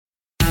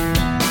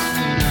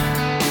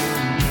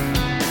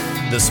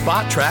The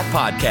Spotrac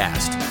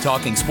Podcast,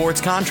 talking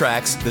sports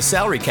contracts, the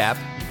salary cap,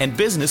 and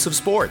business of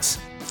sports.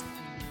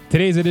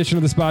 Today's edition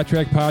of the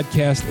Spotrac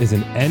Podcast is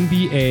an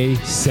NBA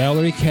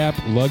salary cap,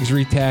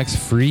 luxury tax,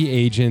 free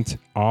agent,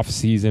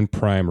 off-season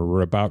primer.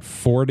 We're about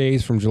 4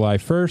 days from July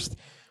 1st.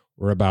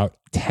 We're about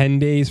 10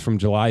 days from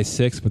July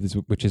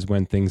 6th, which is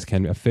when things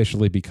can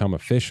officially become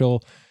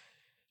official.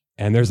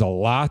 And there's a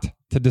lot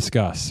to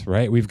discuss,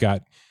 right? We've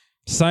got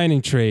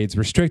signing trades,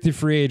 restricted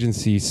free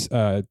agencies,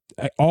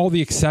 all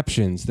the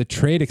exceptions, the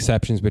trade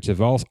exceptions, which have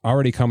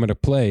already come into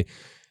play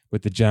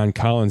with the John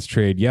Collins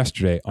trade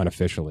yesterday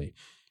unofficially.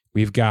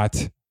 We've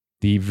got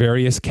the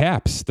various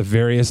caps, the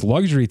various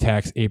luxury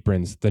tax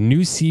aprons, the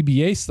new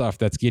CBA stuff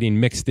that's getting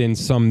mixed in,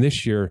 some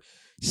this year,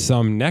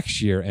 some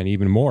next year, and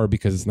even more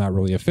because it's not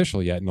really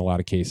official yet in a lot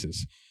of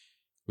cases.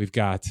 We've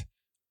got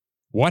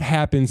what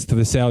happens to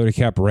the salary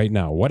cap right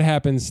now? What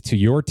happens to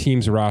your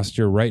team's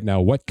roster right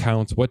now? What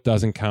counts? What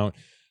doesn't count?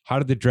 How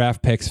do the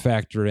draft picks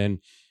factor in?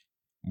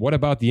 What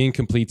about the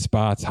incomplete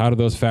spots? How do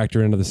those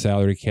factor into the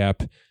salary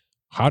cap?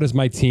 How does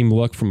my team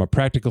look from a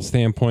practical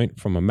standpoint,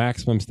 from a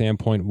maximum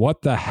standpoint?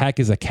 What the heck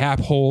is a cap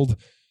hold?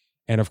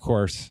 And of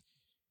course,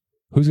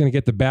 who's going to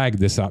get the bag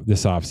this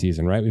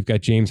offseason, right? We've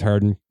got James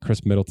Harden,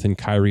 Chris Middleton,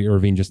 Kyrie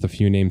Irving, just a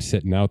few names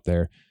sitting out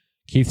there.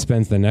 Keith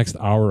spends the next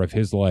hour of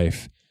his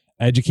life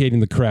educating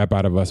the crap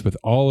out of us with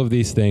all of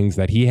these things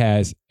that he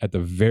has at the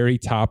very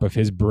top of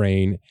his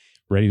brain,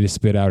 ready to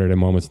spit out at a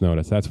moment's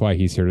notice. That's why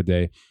he's here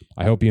today.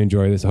 I hope you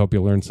enjoy this. I hope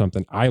you learn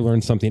something. I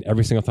learn something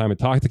every single time I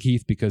talk to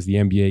Keith because the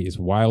NBA is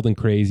wild and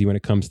crazy when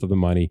it comes to the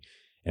money,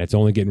 and it's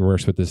only getting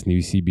worse with this new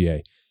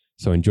CBA.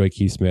 So enjoy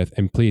Keith Smith.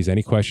 And please,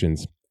 any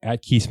questions,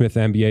 at Keith Smith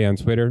NBA on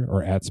Twitter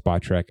or at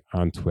Spotrac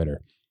on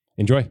Twitter.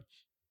 Enjoy.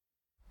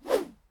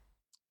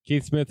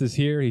 Keith Smith is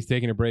here. He's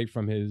taking a break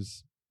from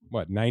his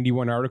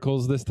 91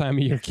 articles this time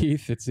of year,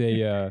 Keith. It's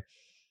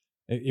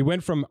it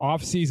went from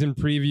off-season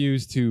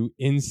previews to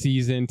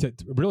in-season to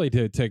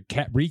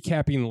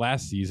recapping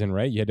last season,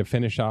 right? You had to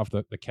finish off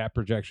the cap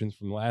projections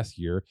from last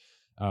year,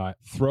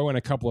 throw in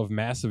a couple of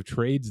massive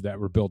trades that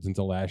were built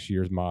into last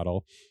year's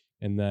model,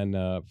 and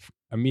then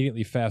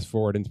immediately fast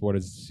forward into what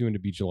is soon to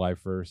be July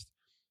 1st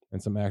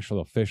and some actual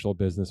official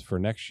business for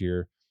next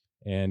year.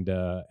 And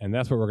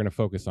that's what we're going to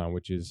focus on,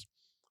 which is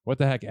what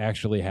the heck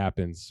actually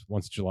happens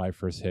once July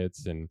 1st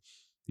hits and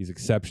these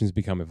exceptions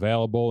become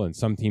available, and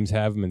some teams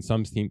have them and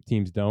some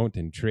teams don't,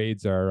 and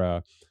trades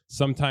are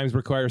sometimes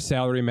require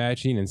salary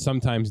matching and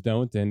sometimes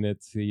don't, and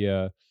it's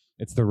the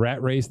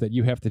rat race that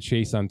you have to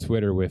chase on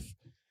Twitter with,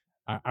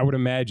 I would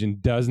imagine,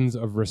 dozens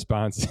of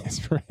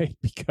responses, right?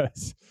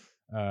 Because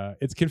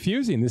it's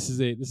confusing. This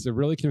is a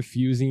really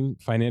confusing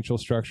financial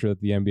structure that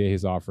the NBA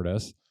has offered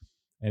us,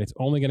 and it's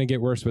only going to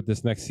get worse with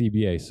this next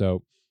CBA.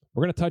 So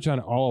we're going to touch on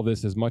all of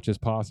this as much as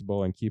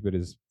possible and keep it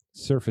as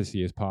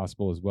surfacey as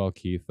possible as well,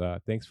 Keith.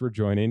 Thanks for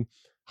joining.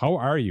 How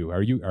are you?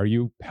 Are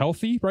you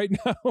healthy right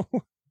now?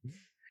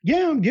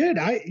 Yeah, I'm good.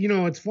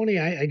 It's funny.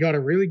 I got a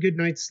really good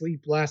night's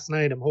sleep last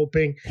night. I'm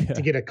hoping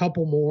to get a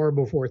couple more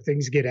before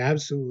things get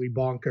absolutely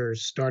bonkers.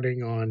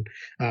 Starting on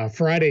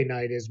Friday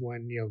night is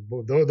when,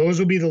 those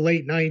will be the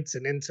late nights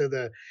and into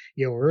the,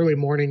 early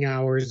morning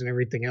hours and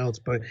everything else.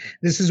 But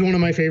this is one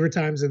of my favorite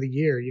times of the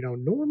year.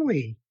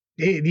 Normally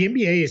the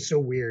NBA is so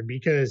weird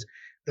because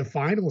the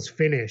finals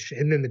finish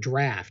and then the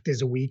draft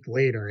is a week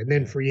later and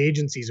then free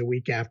agency is a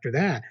week after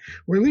that,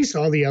 or at least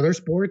all the other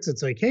sports.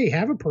 It's like, hey,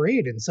 have a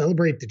parade and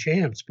celebrate the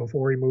champs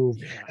before we move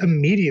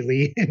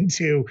immediately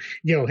into,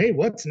 hey,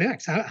 what's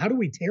next? How do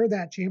we tear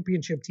that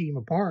championship team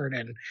apart?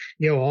 And,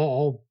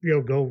 all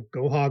go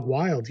hog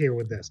wild here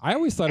with this. I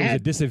always thought it was a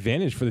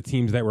disadvantage for the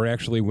teams that were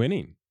actually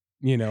winning,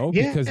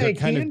 because they're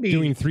kind of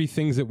doing three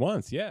things at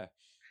once. Yeah.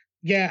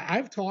 Yeah,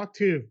 I've talked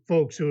to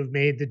folks who have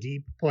made the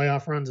deep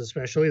playoff runs,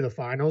 especially the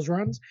finals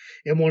runs.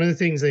 And one of the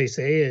things they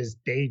say is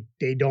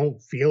they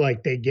don't feel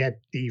like they get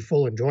the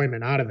full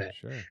enjoyment out of it,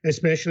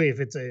 especially if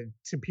it's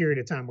a period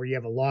of time where you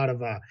have a lot of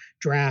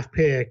draft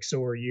picks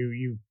or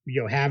you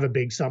have a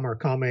big summer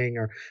coming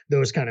or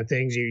those kind of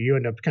things. You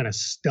end up kind of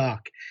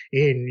stuck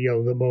in,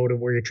 the mode of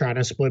where you're trying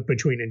to split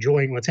between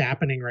enjoying what's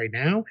happening right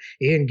now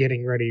and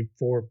getting ready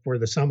for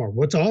the summer.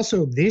 What's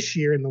also this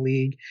year in the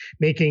league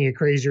making it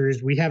crazier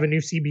is we have a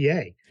new CBA.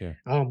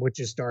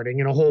 Which is starting,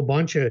 and a whole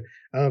bunch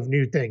of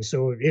new things.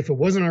 So if it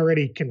wasn't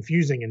already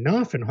confusing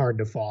enough and hard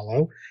to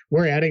follow,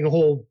 we're adding a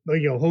whole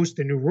host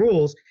of new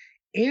rules.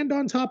 And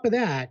on top of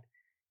that,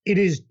 it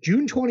is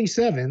June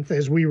 27th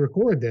as we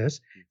record this.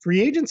 Free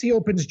agency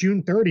opens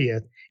June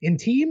 30th, and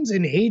teams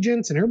and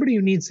agents and everybody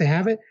who needs to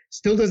have it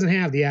still doesn't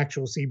have the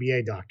actual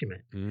CBA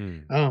document,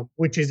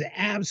 which is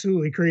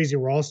absolutely crazy.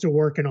 We're all still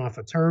working off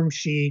a term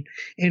sheet,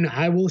 and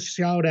I will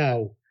shout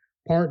out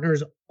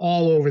partners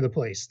all over the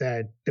place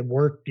that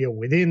work,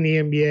 within the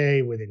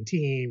NBA, within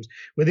teams,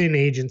 within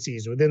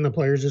agencies, within the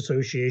Players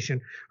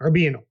Association, are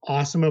being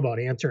awesome about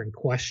answering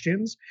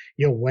questions,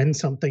 when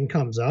something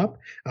comes up,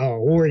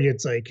 or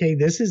it's like, hey,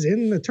 this is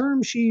in the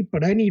term sheet,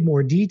 but I need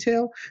more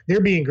detail. They're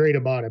being great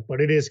about it,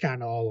 but it is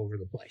kind of all over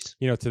the place.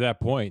 To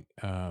that point,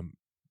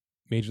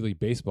 Major League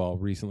Baseball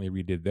recently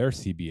redid their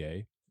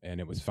CBA, and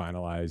it was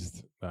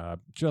finalized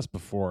just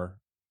before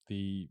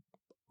the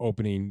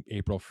opening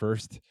April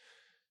 1st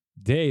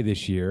day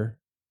this year.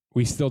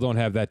 We still don't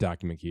have that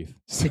document, Keith.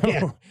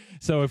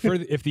 So if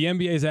the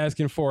NBA is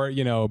asking for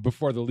it,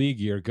 before the league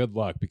year, good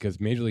luck, because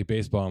Major League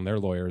Baseball and their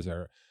lawyers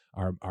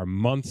are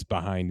months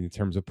behind in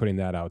terms of putting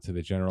that out to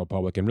the general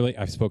public. And really,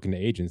 I've spoken to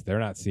agents; they're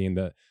not seeing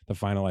the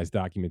finalized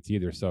documents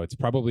either. So it's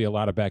probably a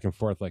lot of back and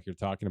forth, like you're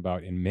talking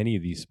about in many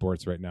of these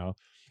sports right now.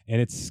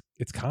 And it's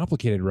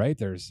complicated, right?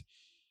 There's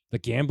the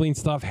gambling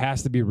stuff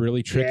has to be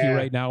really tricky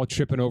right now,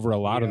 tripping over a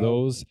lot of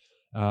those.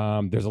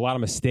 There's a lot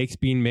of mistakes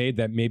being made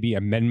that maybe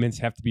amendments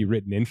have to be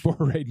written in for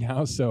right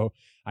now. So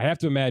I have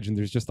to imagine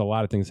there's just a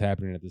lot of things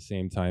happening at the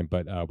same time.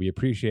 But we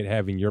appreciate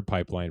having your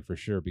pipeline for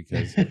sure,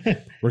 because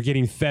we're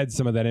getting fed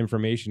some of that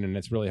information, and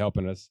it's really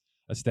helping us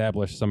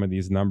establish some of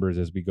these numbers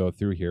as we go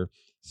through here.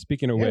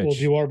 Speaking of which, we'll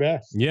do our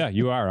best. Yeah,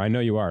 you are. I know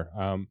you are.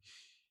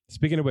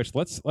 Speaking of which,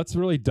 let's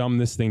really dumb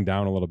this thing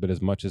down a little bit as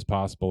much as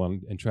possible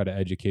and try to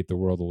educate the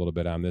world a little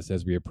bit on this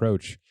as we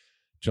approach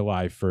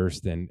July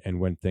 1st and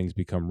when things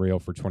become real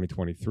for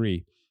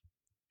 2023.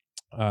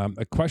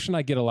 A question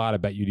I get a lot, I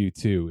bet you do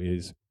too,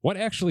 is what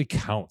actually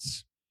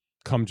counts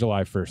come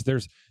July 1st?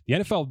 There's the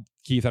NFL,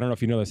 Keith, I don't know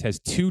if you know this, has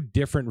two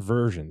different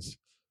versions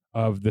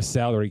of the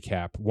salary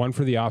cap, one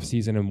for the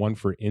offseason and one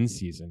for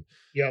in-season,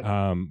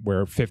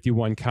 where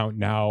 51 count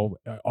now,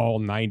 all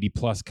 90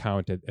 plus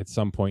count at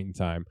some point in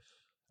time.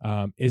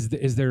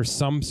 Is there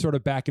some sort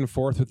of back and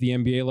forth with the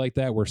NBA like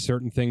that, where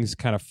certain things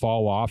kind of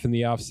fall off in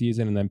the off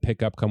season and then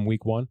pick up come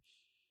week one?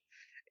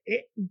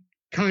 It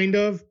kind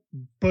of,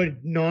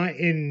 but not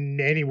in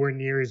anywhere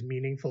near as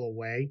meaningful a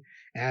way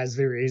as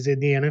there is in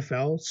the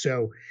NFL.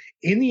 So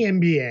in the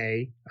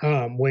NBA,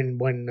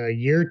 when the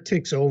year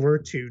ticks over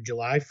to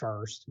July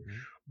 1st,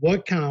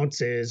 what counts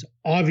is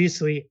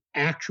obviously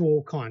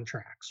actual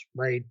contracts,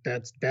 right?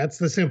 That's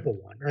the simple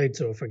one, right?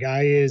 So if a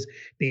guy is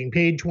being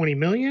paid $20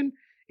 million,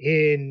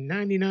 in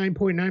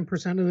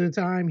 99.9% of the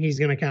time, he's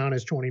going to count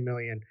as 20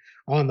 million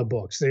on the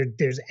books.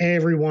 There's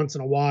every once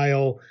in a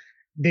while,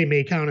 they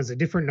may count as a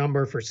different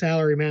number for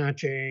salary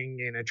matching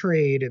in a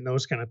trade and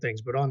those kind of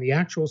things. But on the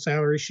actual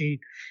salary sheet,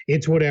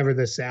 it's whatever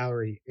the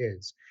salary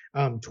is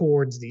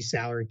towards the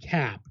salary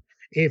cap.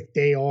 If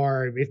they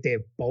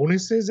have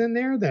bonuses in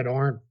there that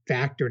aren't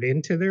factored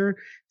into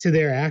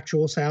their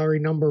actual salary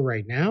number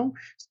right now,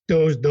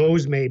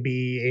 those may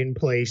be in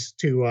place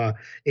to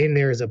in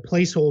there as a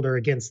placeholder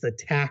against the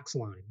tax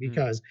line,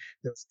 because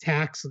those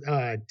tax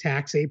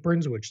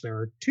aprons, which there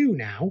are two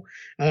now,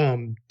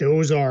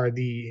 those are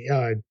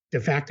the de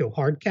facto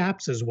hard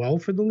caps as well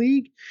for the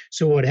league.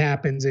 So what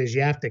happens is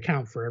you have to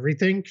account for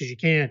everything, because you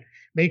can't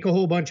make a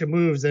whole bunch of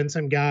moves, then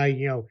some guy,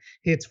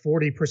 hits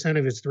 40%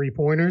 of his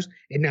 3-pointers,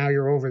 and now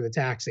you're over the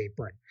tax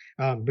apron.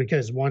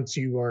 Because once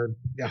you are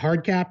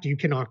hard capped, you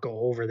cannot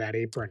go over that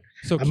apron.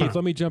 So Keith,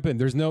 let me jump in.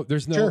 There's no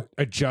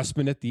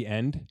adjustment at the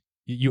end.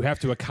 You have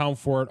to account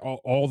for it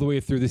all the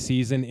way through the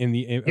season in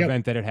the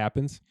event that it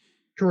happens.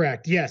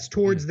 Correct. Yes.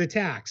 Towards the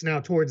tax. Now,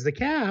 towards the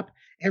cap,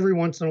 every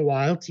once in a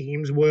while,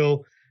 teams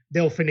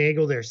they'll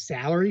finagle their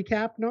salary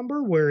cap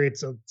number, where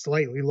it's a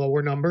slightly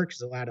lower number because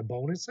they'll add a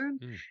bonus in,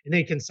 and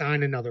they can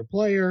sign another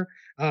player.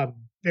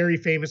 Very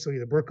famously,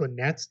 the Brooklyn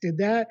Nets did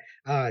that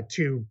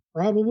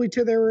probably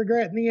to their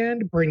regret in the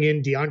end, bring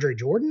in DeAndre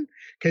Jordan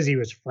because he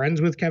was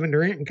friends with Kevin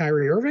Durant and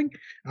Kyrie Irving.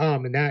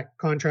 And that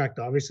contract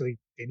obviously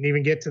didn't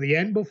even get to the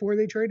end before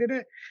they traded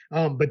it.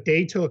 But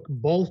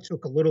both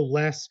took a little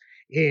less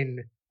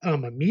in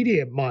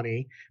immediate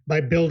money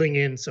by building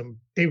in some,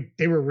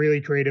 they were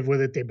really creative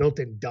with it. They built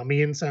in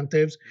dummy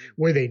incentives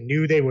where they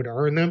knew they would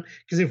earn them.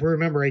 Because if we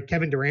remember right,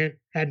 Kevin Durant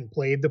hadn't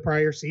played the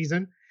prior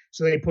season.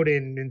 So they put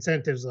in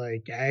incentives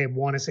like, I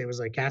want to say it was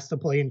like, has to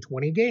play in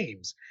 20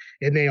 games.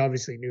 And they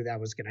obviously knew that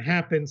was going to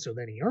happen. So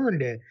then he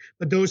earned it.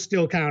 But those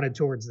still counted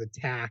towards the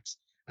tax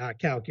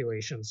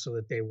calculations, so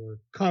that they were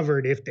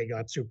covered if they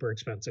got super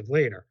expensive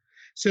later.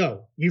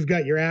 So you've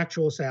got your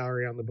actual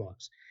salary on the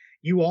books.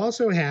 You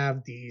also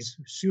have these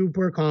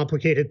super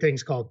complicated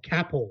things called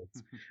cap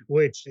holds,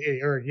 which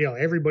are,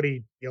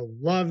 everybody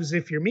loves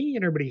if you're me,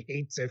 and everybody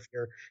hates if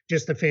you're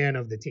just a fan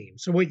of the team.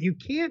 So what you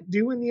can't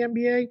do in the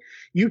NBA,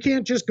 you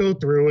can't just go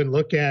through and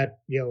look at,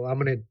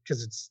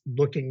 because it's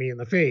looking me in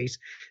the face,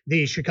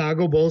 the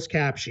Chicago Bulls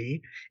cap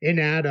sheet and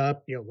add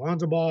up,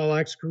 Lonzo Ball,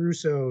 Alex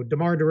Caruso,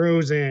 DeMar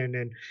DeRozan,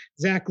 and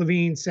Zach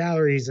LaVine's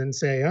salaries and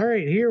say, all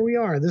right, here we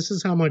are. This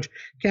is how much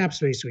cap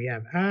space we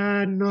have.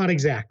 Not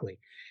exactly.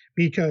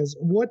 Because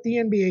what the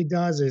NBA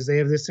does is they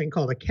have this thing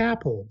called a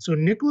cap hold. So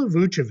Nikola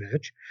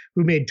Vucevic,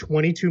 who made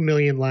 $22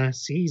 million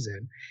last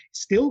season,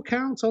 still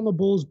counts on the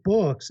Bulls'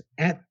 books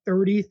at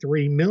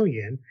 $33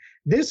 million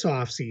this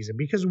offseason.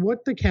 Because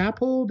what the cap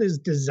hold is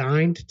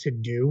designed to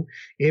do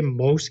in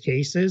most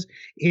cases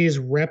is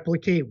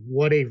replicate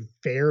what a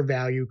fair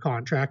value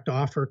contract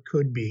offer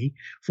could be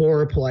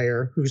for a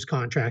player whose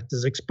contract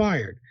is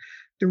expired.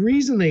 The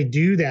reason they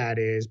do that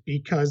is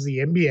because the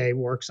NBA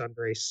works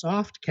under a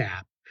soft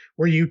cap,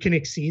 where you can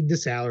exceed the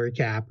salary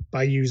cap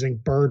by using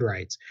bird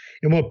rights.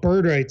 And what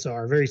bird rights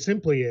are, very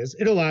simply, is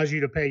it allows you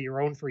to pay your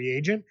own free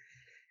agent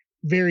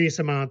various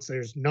amounts.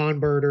 There's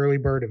non-bird, early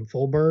bird, and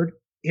full bird.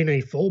 In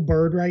a full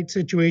bird right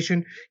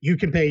situation, you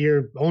can pay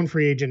your own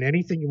free agent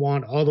anything you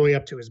want all the way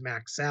up to his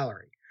max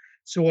salary.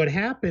 So what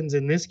happens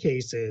in this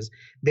case is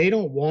they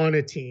don't want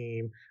a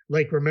team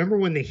like, remember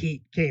when the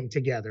Heat came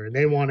together and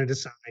they wanted to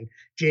sign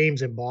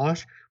James and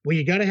Bosch? Well,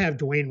 you got to have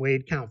Dwayne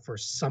Wade count for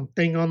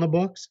something on the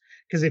books,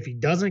 because if he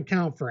doesn't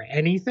count for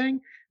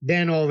anything,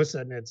 then all of a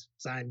sudden it's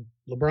signed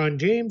LeBron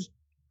James,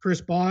 Chris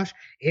Bosh,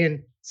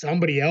 and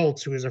somebody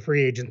else who is a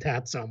free agent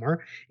that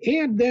summer,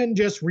 and then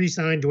just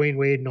re-sign Dwayne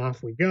Wade and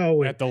off we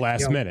go. At the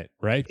last minute,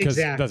 right? Because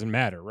it doesn't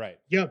matter, right?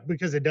 Yep,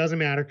 because it doesn't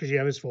matter because you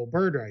have his full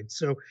bird rights.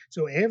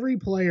 So every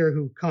player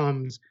who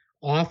comes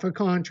off a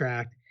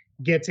contract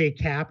gets a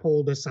cap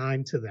hold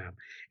assigned to them.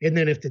 And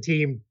then if the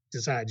team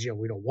decides,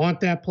 we don't want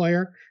that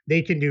player,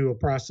 they can do a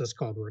process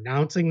called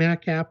renouncing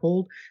that cap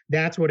hold.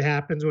 That's what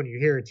happens when you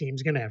hear a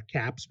team's going to have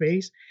cap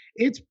space.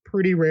 It's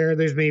pretty rare.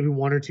 There's maybe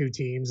one or two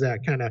teams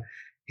that kind of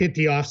hit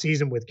the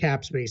offseason with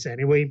cap space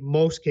anyway.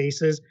 Most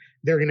cases,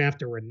 they're going to have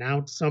to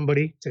renounce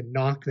somebody to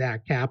knock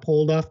that cap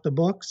hold off the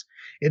books,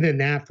 and then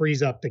that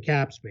frees up the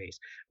cap space.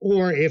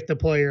 Or if the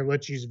player,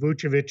 let's use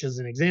Vucevic as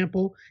an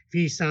example, if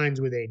he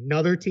signs with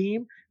another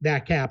team,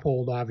 that cap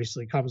hold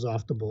obviously comes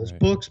off the Bulls'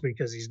 books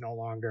because he's no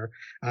longer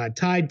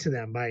tied to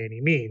them by any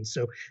means.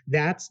 So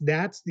that's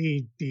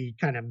the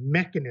kind of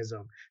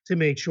mechanism to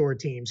make sure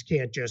teams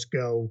can't just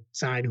go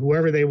sign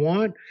whoever they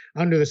want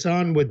under the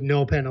sun with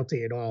no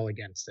penalty at all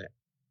against it.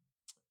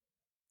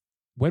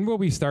 When will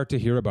we start to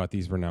hear about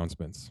these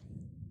renouncements?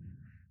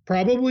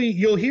 Probably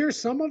you'll hear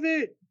some of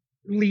it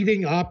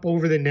leading up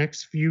over the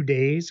next few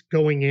days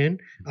going in.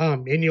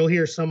 And you'll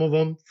hear some of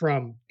them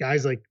from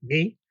guys like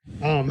me,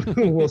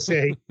 who will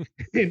say,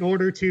 in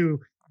order to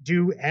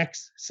do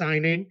X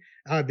signing,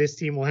 this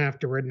team will have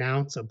to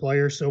renounce a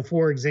player. So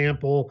for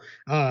example,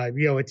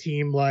 a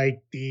team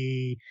like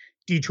the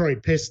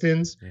Detroit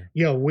Pistons,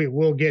 we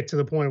will get to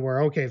the point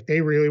where, okay, if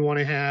they really want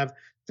to have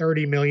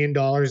 $30 million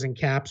in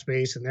cap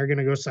space and they're going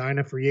to go sign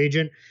a free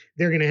agent,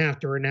 they're going to have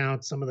to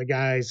renounce some of the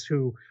guys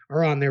who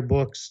are on their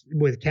books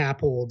with cap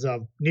holds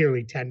of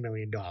nearly $10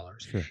 million.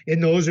 Sure.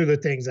 And those are the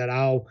things that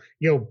I'll,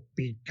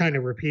 be kind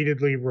of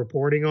repeatedly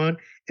reporting on.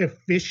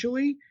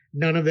 Officially,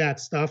 none of that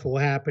stuff will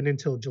happen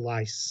until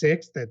July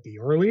 6th at the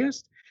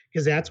earliest,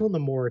 because that's when the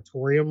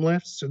moratorium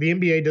lifts. So the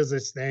NBA does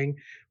this thing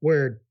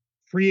where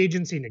free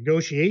agency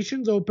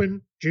negotiations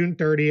open June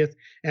 30th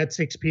at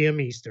 6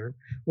 p.m. Eastern,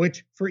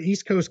 which for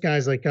East Coast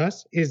guys like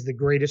us is the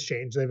greatest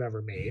change they've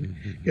ever made,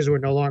 because we're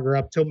no longer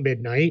up till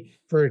midnight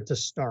for it to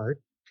start.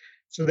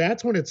 So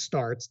that's when it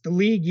starts. The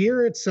league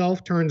year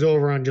itself turns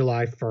over on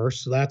July 1st.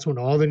 So that's when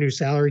all the new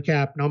salary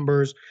cap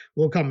numbers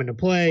will come into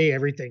play.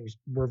 Everything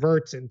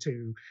reverts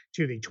into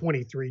the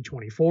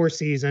 23-24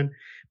 season.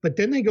 But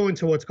then they go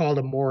into what's called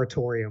a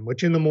moratorium,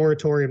 which in the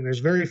moratorium, there's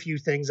very few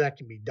things that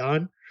can be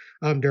done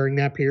during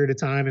that period of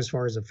time as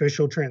far as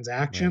official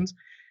transactions.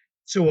 Right.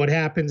 So what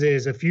happens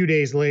is a few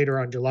days later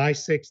on July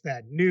 6th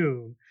at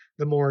noon,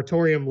 the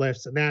moratorium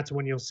lifts, and that's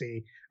when you'll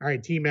see, all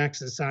right, Team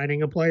X is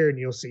signing a player, and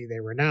you'll see they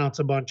renounce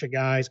a bunch of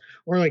guys.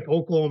 Or like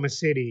Oklahoma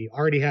City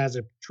already has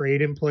a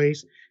trade in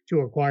place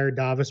to acquire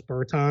Davis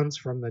Bertans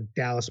from the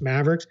Dallas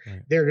Mavericks.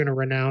 Right. They're going to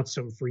renounce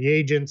some free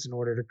agents in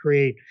order to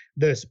create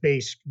the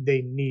space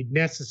they need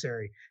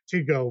necessary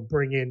to go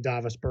bring in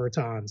Davis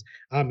Bertans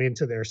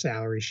into their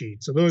salary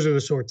sheet. So those are the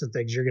sorts of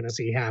things you're going to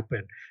see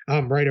happen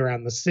right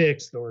around the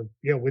 6th, or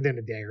within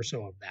a day or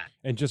so of that.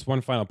 And just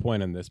one final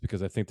point on this,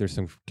 because I think there's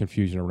some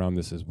confusion around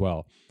this as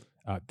well.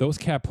 Those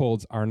cap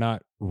holds are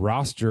not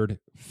rostered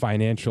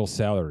financial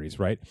salaries,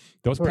 right?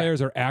 Those Correct.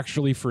 Players are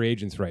actually free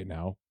agents right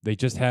now. They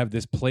just have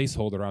this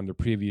placeholder on their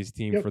previous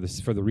team for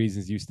the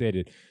reasons you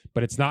stated.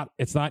 But it's not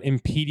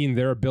impeding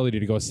their ability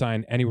to go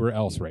sign anywhere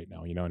else right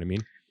now. You know what I mean?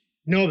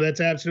 No,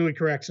 that's absolutely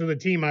correct. So the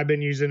team I've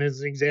been using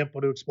as an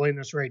example to explain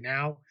this right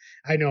now,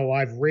 I know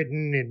I've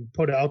written and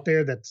put out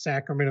there that the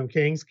Sacramento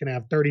Kings can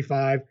have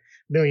 $35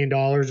 million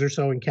or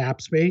so in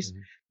cap space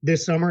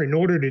this summer. In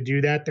order to do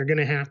that, they're going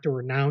to have to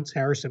renounce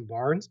Harrison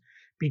Barnes,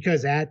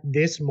 because at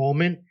this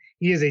moment,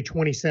 he is a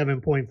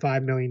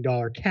 $27.5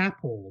 million cap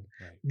hold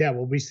that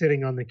will be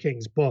sitting on the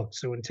Kings' books.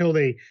 So until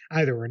they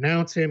either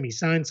renounce him, he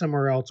signs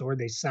somewhere else, or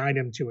they sign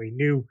him to a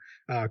new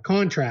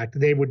contract,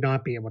 they would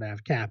not be able to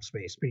have cap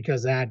space,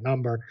 because that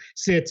number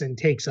sits and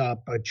takes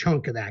up a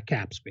chunk of that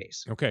cap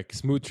space. Okay,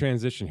 smooth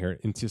transition here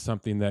into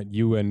something that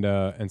you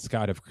and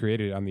Scott have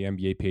created on the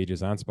NBA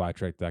pages on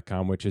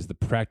Spotrac.com, which is the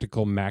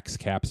practical max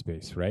cap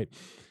space, right?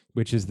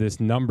 Which is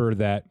this number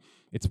that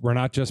we're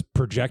not just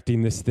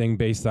projecting this thing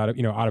based out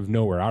of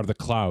nowhere, out of the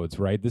clouds,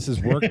 right? This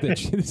is work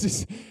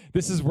that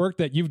this is work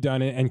that you've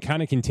done and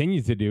kind of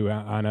continue to do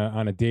on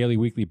a daily,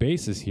 weekly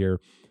basis here,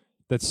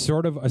 that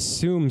sort of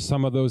assumes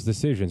some of those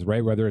decisions,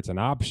 right? Whether it's an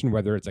option,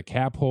 whether it's a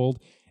cap hold,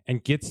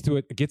 and gets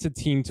a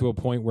team to a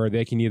point where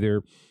they can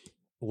either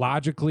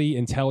logically,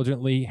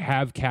 intelligently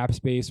have cap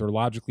space, or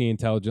logically,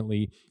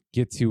 intelligently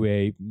get to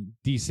a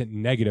decent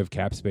negative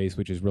cap space,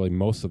 which is really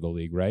most of the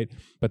league, right?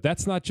 But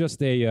that's not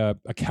just a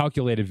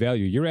calculated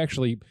value. You're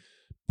actually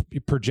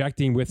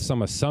projecting with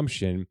some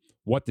assumption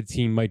what the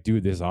team might do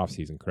this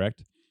offseason,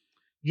 correct?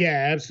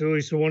 Yeah,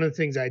 absolutely. So one of the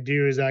things I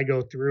do is I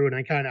go through and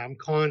I'm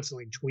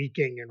constantly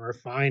tweaking and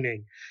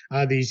refining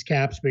these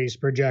cap space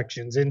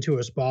projections into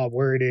a spot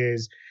where it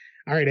is,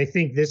 all right, I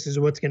think this is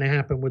what's going to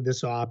happen with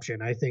this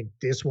option. I think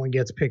this one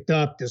gets picked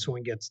up, this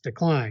one gets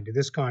declined,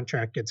 this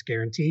contract gets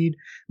guaranteed,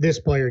 this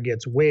player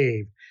gets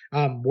waived.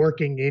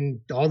 Working in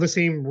all the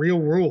same real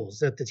rules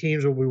that the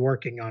teams will be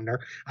working under.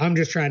 I'm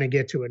just trying to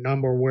get to a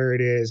number where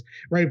it is,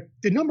 right?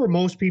 The number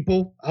most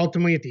people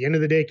ultimately at the end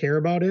of the day care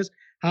about is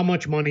how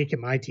much money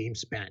can my team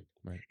spend?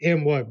 Right.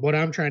 And what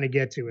I'm trying to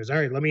get to is, all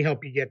right, let me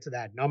help you get to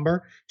that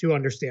number to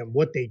understand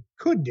what they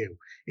could do.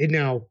 And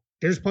now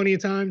there's plenty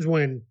of times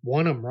when,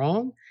 one, I'm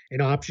wrong, an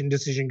option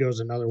decision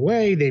goes another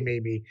way. They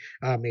maybe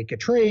make a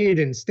trade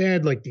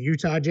instead, like the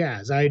Utah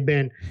Jazz. I had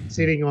been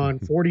sitting on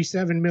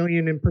 $47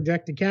 million in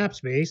projected cap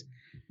space.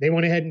 They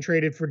went ahead and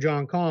traded for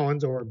John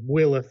Collins, or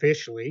will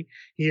officially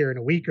here in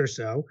a week or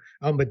so.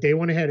 But they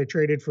went ahead and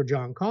traded for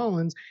John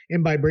Collins.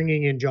 And by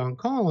bringing in John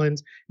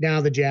Collins,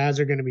 now the Jazz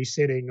are going to be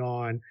sitting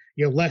on,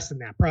 less than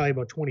that, probably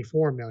about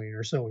 24 million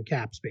or so in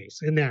cap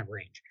space, in that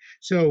range.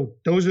 So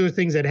those are the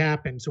things that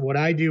happen. So what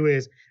I do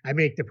is I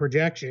make the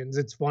projections.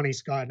 It's funny,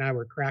 Scott and I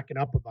were cracking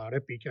up about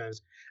it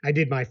because I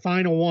did my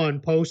final one,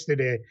 posted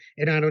it,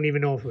 and I don't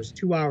even know if it was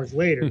 2 hours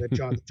later that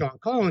John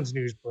Collins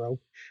news broke.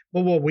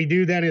 But what we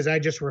do then is I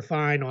just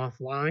refine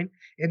offline.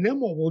 And then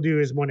what we'll do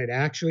is when it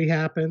actually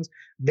happens,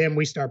 then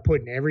we start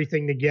putting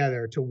everything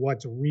together to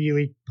what's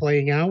really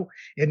playing out.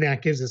 And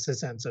that gives us a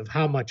sense of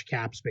how much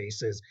cap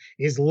space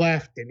is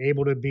left and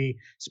able to be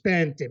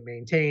spent and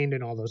maintained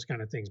and all those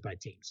kind of things by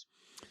teams.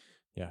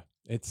 Yeah,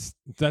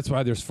 that's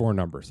why there's 4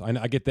 numbers.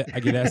 I get that. I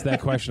get asked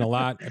that question a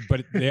lot,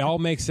 but they all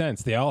make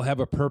sense. They all have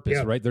a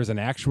purpose, right? There's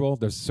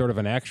sort of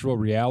an actual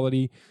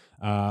reality.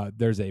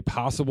 There's a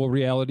possible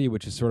reality,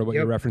 which is sort of what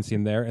you're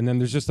referencing there. And then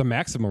there's just a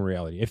maximum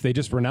reality. If they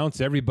just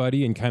renounce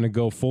everybody and kind of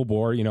go full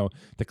bore,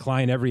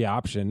 decline every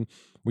option,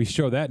 we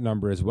show that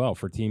number as well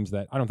for teams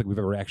that I don't think we've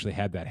ever actually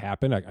had that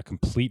happen, a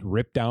complete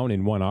rip down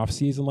in one off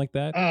season like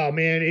that. Oh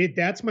man,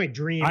 that's my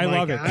dream. I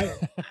love it.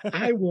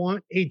 I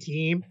want a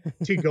team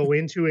to go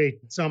into a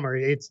summer.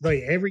 It's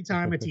like every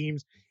time a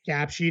team's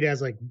cap sheet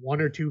has like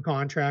 1 or 2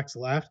 contracts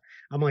left,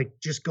 I'm like,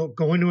 just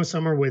go into a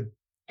summer with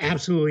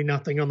absolutely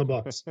nothing on the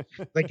books.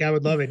 Like I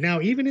would love it. Now,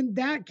 even in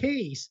that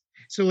case,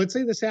 so let's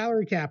say the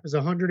salary cap is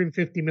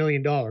 $150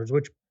 million,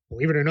 which,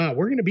 believe it or not,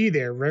 we're going to be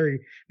there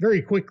very,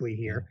 very quickly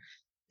here.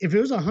 If it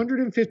was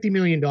 $150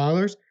 million,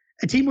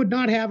 a team would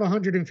not have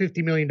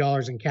 $150 million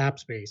in cap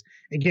space.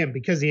 Again,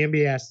 because the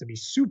NBA has to be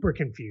super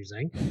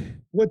confusing.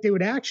 What they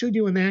would actually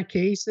do in that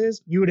case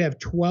is you would have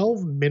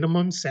 12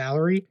 minimum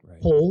salary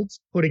holds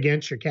put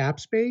against your cap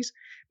space,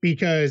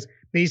 because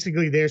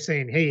basically they're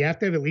saying, hey, you have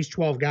to have at least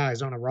 12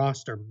 guys on a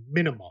roster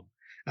minimum.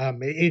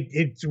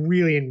 It's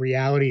really, in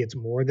reality, it's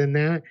more than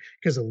that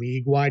because of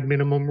league-wide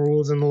minimum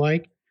rules and the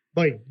like.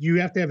 But you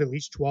have to have at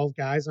least 12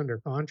 guys under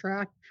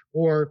contract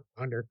or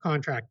under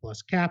contract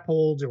plus cap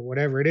holds or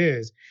whatever it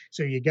is.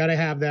 So you got to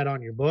have that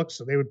on your books.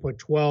 So they would put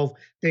 12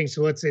 things.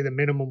 So let's say the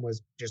minimum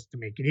was, just to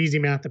make it easy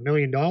math, $1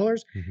 million.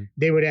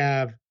 They would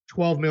have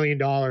 $12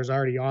 million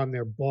already on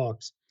their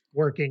books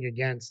working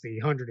against the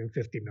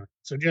 150 million.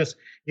 So just,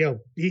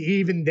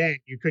 even then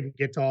you couldn't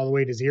get to all the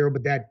way to zero,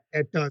 but that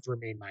does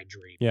remain my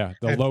dream. Yeah.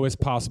 The lowest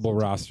possible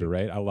roster,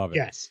 right? I love it.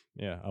 Yes.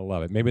 Yeah. I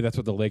love it. Maybe that's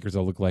what the Lakers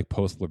will look like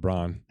post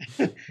LeBron.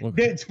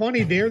 It's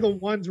funny. They're the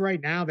ones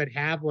right now that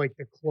have like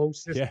the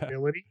closest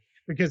ability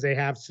because they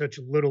have such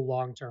little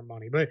long-term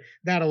money, but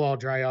that'll all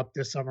dry up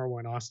this summer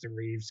when Austin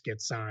Reeves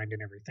gets signed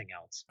and everything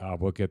else.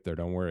 We'll get there.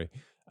 Don't worry.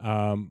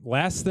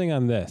 Last thing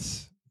on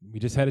this, we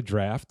just had a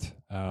draft,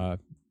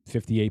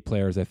 58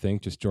 players, I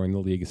think, just joined the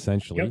league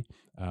essentially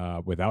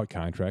without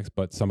contracts,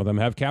 but some of them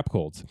have cap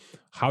holds.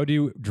 How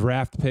do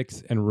draft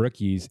picks and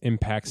rookies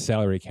impact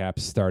salary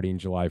caps starting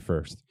July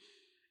 1st?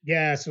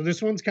 Yeah, so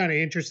this one's kind of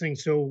interesting.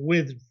 So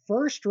with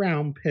first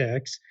round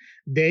picks,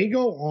 they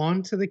go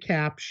on to the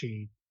cap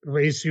sheet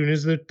as soon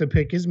as the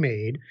pick is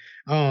made.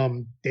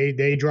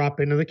 They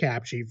drop into the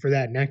cap sheet for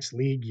that next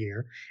league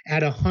year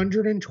at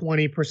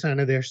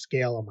 120% of their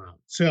scale amount.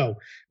 So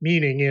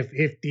meaning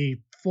if the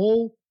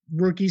full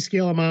rookie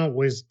scale amount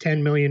was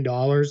 $10 million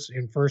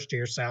in first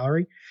year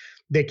salary,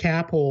 the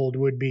cap hold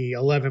would be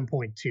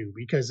 11.2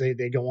 because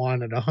they go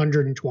on at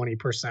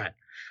 120%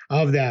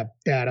 of that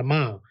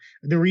amount.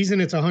 The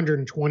reason it's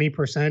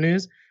 120%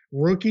 is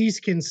rookies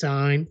can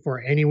sign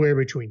for anywhere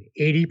between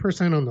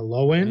 80% on the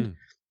low end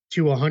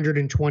to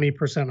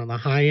 120% on the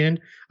high end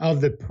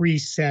of the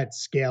preset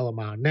scale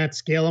amount. And that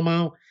scale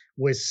amount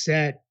was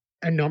set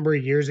a number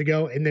of years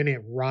ago, and then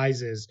it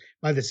rises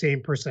by the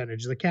same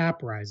percentage the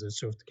cap rises.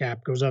 So if the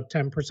cap goes up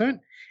 10%,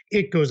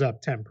 it goes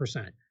up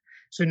 10%.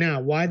 So now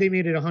why they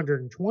made it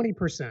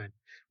 120%,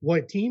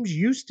 what teams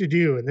used to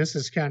do, and this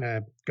is kind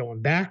of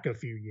going back a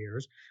few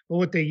years, but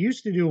what they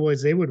used to do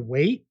was they would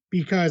wait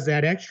because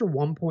that extra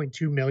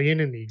 1.2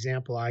 million in the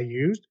example I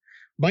used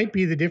might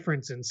be the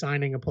difference in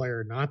signing a player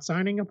or not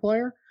signing a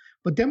player.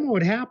 But then what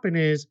would happen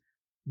is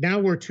now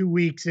we're 2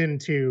 weeks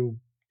into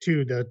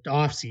to the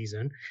off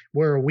season,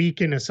 where a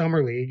week in a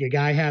summer league, a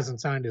guy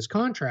hasn't signed his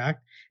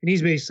contract, and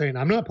he's basically saying,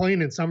 I'm not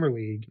playing in summer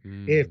league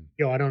if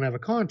I don't have a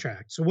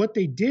contract. So what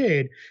they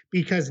did,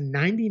 because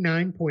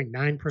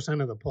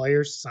 99.9% of the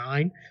players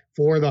sign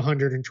for the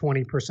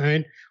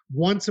 120%,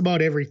 once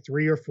about every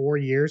 3 or 4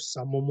 years,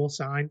 someone will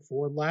sign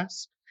for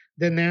less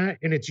than that.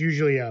 And it's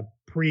usually a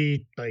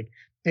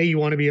hey, you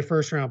want to be a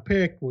first round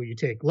pick? Will you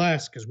take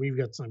less because we've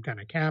got some kind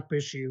of cap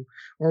issue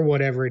or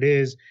whatever it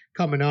is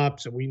coming up?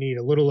 So we need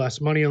a little less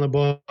money on the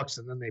books.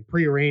 And then they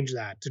prearrange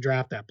that to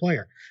draft that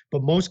player.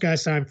 But most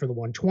guys sign for the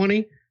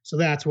 120. So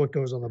that's what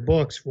goes on the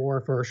books for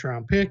a first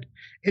round pick.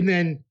 And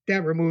then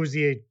that removes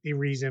the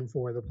reason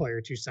for the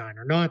player to sign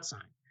or not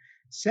sign.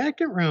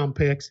 Second round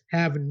picks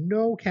have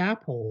no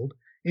cap hold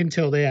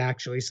until they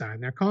actually sign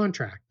their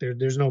contract.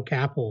 There's no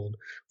cap hold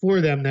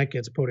for them that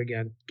gets put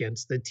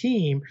against the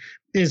team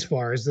as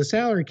far as the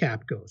salary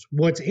cap goes.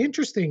 What's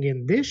interesting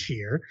in this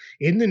year,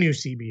 in the new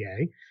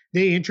CBA,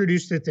 they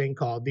introduced a thing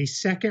called the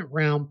second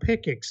round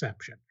pick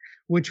exception,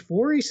 which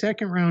for a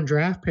second round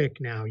draft pick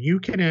now, you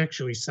can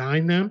actually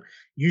sign them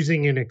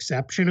using an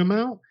exception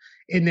amount.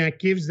 And that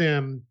gives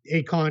them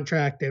a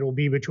contract that will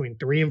be between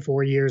 3 and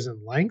 4 years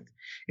in length.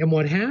 And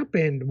what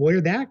happened,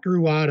 where that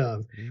grew out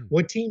of,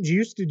 what teams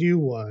used to do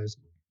was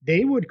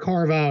they would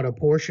carve out a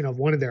portion of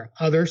one of their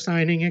other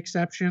signing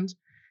exceptions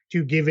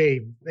to give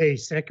a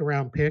second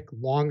round pick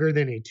longer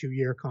than a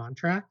 2-year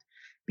contract,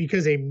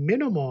 because a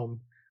minimum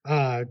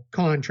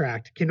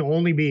contract can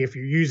only be, if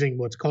you're using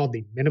what's called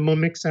the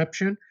minimum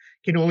exception,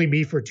 can only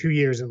be for 2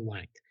 years in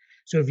length.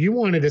 So if you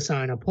wanted to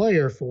sign a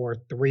player for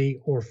 3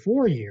 or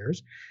 4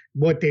 years,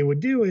 what they would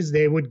do is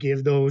they would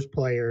give those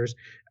players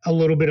a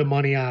little bit of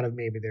money out of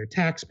maybe their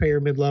taxpayer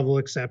mid-level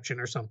exception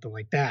or something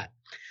like that.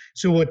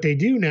 So what they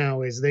do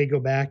now is they go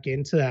back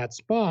into that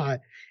spot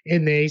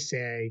and they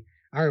say,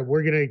 all right,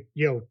 we're going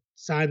to,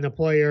 sign the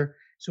player.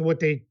 So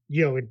what they,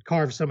 it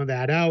carves some of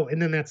that out,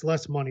 and then that's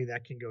less money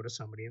that can go to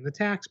somebody in the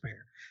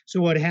taxpayer. So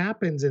what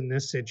happens in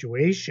this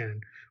situation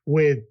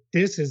with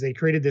this is they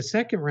created the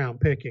second round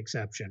pick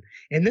exception,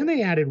 and then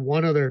they added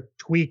one other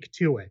tweak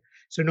to it.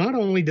 So not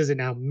only does it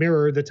now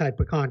mirror the type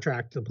of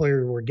contract the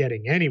player were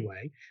getting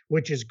anyway,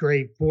 which is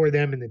great for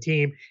them and the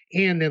team,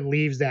 and then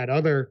leaves that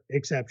other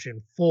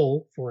exception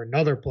full for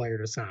another player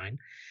to sign.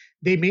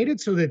 They made it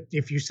so that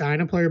if you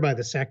sign a player by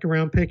the second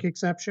round pick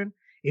exception,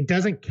 it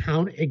doesn't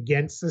count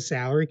against the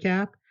salary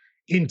cap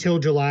until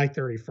July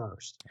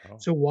 31st. Oh.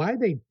 So why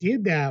they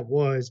did that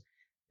was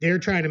they're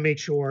trying to make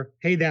sure,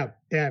 hey, that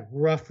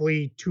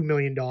roughly $2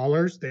 million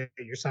that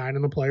you're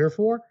signing the player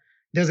for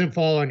doesn't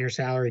fall on your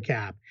salary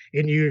cap.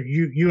 And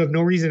you have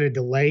no reason to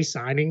delay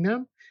signing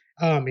them,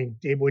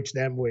 which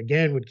then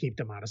would keep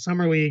them out of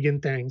summer league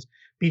and things,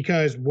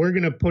 because we're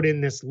going to put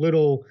in this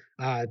little,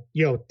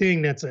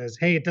 thing that says,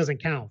 hey, it doesn't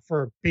count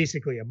for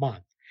basically a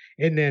month.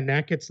 And then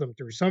that gets them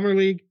through summer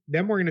league.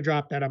 Then we're going to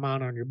drop that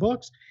amount on your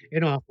books,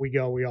 and off we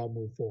go. We all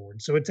move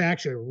forward. So it's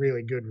actually a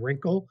really good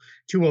wrinkle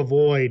to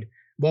avoid,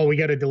 well, we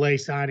got to delay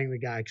signing the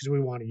guy because we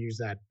want to use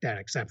that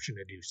exception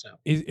to do so.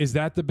 Is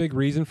that the big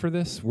reason for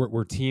this?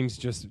 Were teams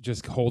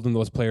just holding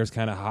those players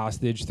kind of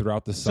hostage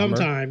throughout the summer?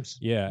 Sometimes.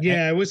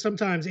 Yeah. It was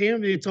sometimes.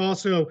 And it's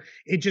also,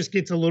 it just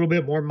gets a little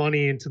bit more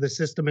money into the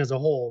system as a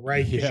whole,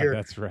 right? Yeah,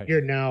 that's right.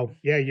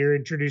 You're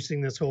introducing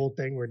this whole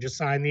thing where just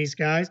sign these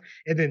guys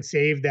and then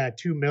save that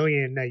 $2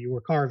 million that you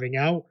were carving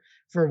out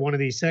for one of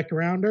these second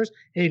rounders.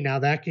 Hey, now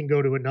that can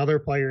go to another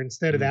player.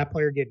 Instead of that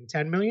player getting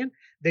 10 million,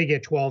 they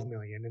get 12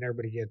 million, and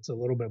everybody gets a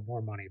little bit more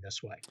money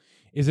this way.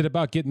 Is it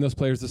about getting those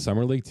players to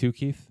summer league too,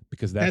 Keith?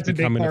 Because that's a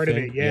big part of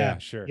it. Yeah,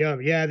 sure.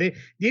 Yeah. The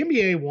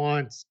NBA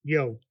wants,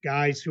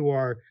 guys who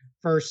are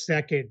first,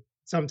 second,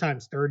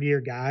 sometimes third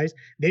year guys.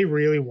 They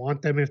really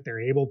want them, if they're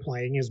able,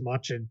 playing as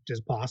much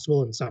as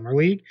possible in summer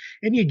league.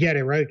 And you get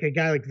it, right? A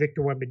guy like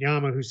Victor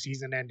Wembanyama, whose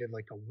season ended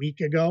like a week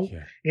ago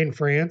in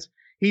France,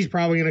 he's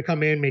probably going to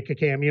come in, make a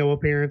cameo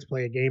appearance,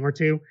 play a game or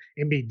two,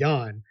 and be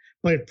done.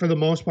 But for the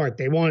most part,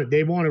 they want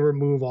to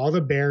remove all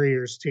the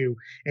barriers to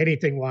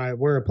anything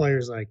where a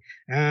player's like,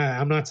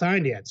 I'm not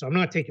signed yet, so I'm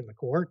not taking the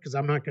court because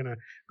I'm not going to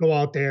go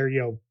out there,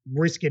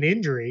 risk an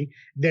injury,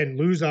 then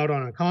lose out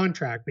on a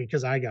contract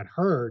because I got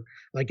hurt.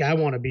 Like, I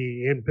want to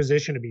be in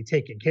position to be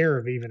taken care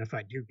of even if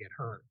I do get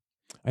hurt.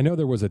 I know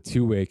there was a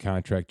 2-way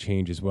contract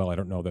change as well. I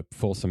don't know the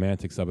full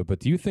semantics of it, but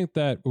do you think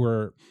that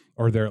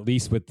they're at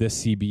least with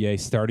this CBA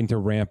starting to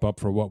ramp up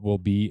for what will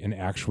be an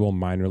actual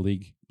minor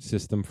league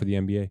system for the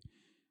NBA?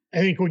 I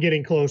think we're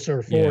getting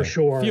closer for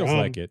sure. Feels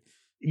like it.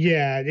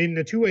 Yeah, in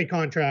the 2-way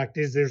contract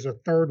there's a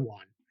third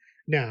one.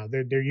 Now,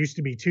 there used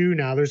to be 2.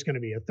 Now there's going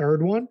to be a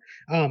third one.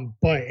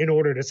 But in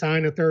order to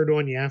sign a third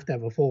one, you have to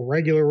have a full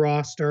regular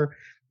roster.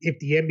 If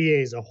the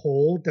NBA as a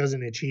whole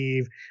doesn't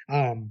achieve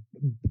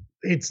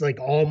it's like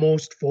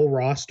almost full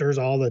rosters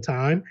all the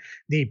time,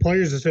 the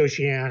Players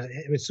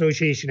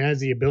Association has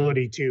the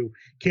ability to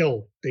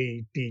kill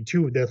the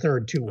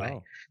third 2-way.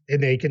 Oh.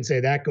 And they can say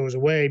that goes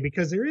away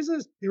because there is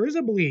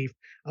a belief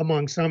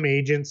among some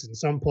agents and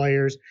some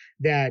players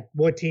that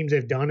what teams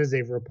have done is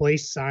they've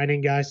replaced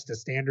signing guys to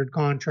standard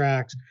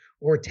contracts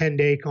or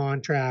 10-day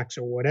contracts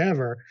or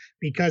whatever,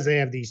 because they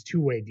have these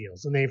two-way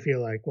deals and they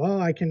feel like, well,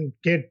 I can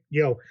get,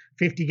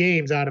 50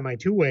 games out of my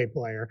two-way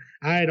player.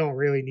 I don't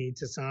really need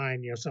to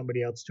sign,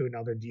 somebody else to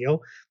another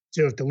deal.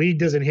 So if the league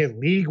doesn't hit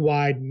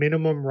league-wide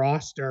minimum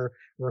roster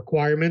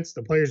requirements,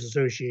 the Players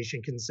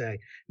Association can say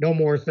no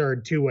more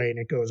third two-way, and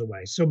it goes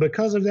away. So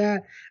because of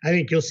that, I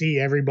think you'll see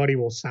everybody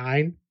will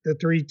sign the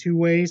 3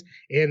 two-ways,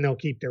 and they'll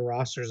keep their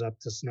rosters up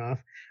to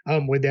snuff.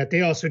 With that,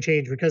 they also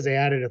changed because they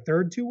added a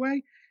third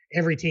two-way.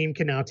 Every team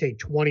can now take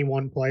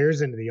 21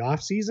 players into the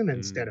offseason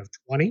instead of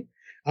 20.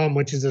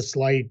 Which is a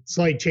slight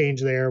change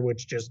there,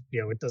 which just,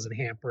 it doesn't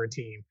hamper a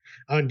team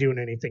on doing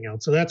anything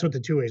else. So that's what the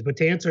two ways. But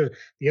to answer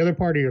the other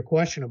part of your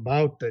question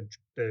about the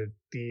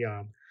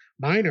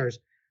minors,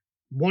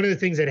 one of the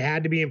things that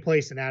had to be in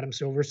place, and Adam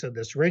Silver said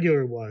this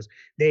regularly, was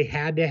they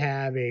had to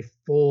have a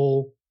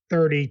full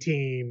 30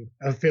 team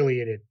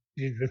affiliate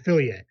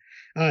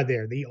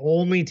there. The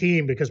only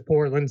team, because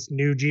Portland's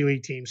new G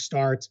League team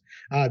starts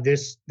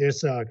this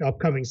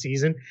upcoming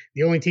season,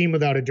 the only team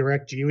without a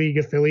direct G League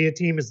affiliate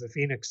team is the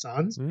Phoenix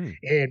Suns.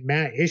 And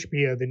Matt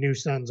Ishbia, the new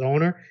Suns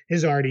owner,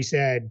 has already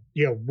said,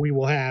 we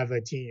will have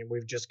a team.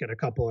 We've just got a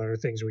couple other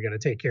things we got to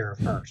take care of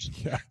first.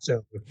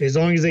 So as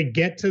long as they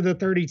get to the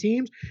 30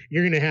 teams,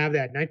 you're going to have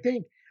that. And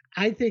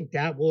I think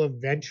that will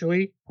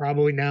eventually,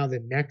 probably now the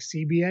next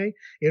CBA,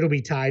 it'll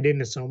be tied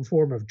into some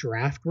form of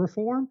draft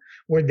reform,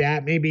 where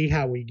that may be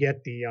how we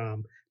get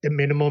the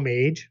minimum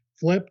age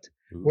flipped,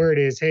 where it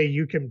is, hey,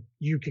 you can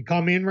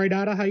come in right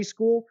out of high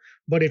school,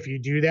 but if you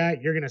do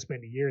that, you're going to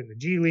spend a year in the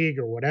G League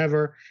or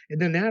whatever.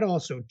 And then that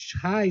also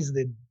ties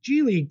the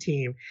G League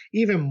team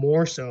even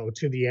more so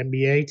to the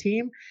NBA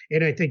team.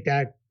 And I think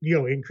that,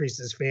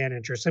 increases fan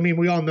interest. I mean,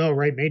 we all know,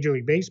 right? Major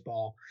League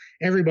Baseball,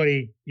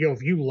 everybody,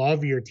 if you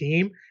love your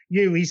team,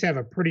 you at least have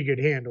a pretty good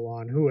handle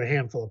on who a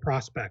handful of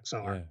prospects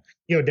are,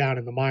 down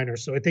in the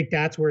minors. So I think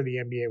that's where the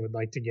NBA would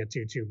like to get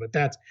to too. But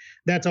that's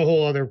a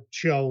whole other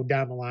show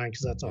down the line,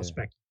 because that's all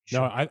speculation.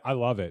 No, I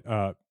love it.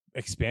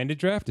 Expanded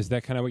draft, is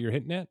that kind of what you're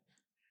hinting at?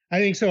 I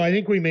think so. I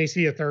think we may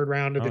see a third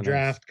round of the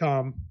draft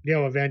come,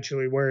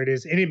 eventually, where it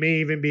is. And it may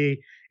even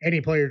be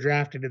any player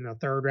drafted in the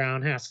third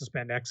round has to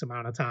spend X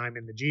amount of time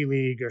in the G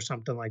League or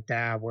something like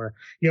that, where,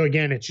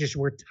 again, it's just,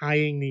 we're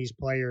tying these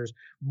players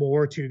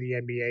more to the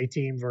NBA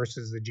team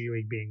versus the G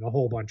League being a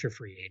whole bunch of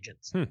free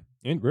agents.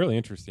 Really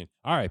interesting.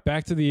 All right,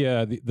 back to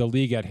the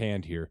league at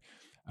hand here.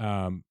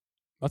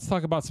 Let's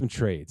talk about some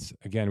trades.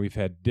 Again, we've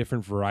had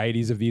different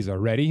varieties of these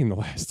already in the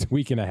last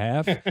week and a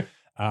half.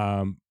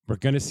 We're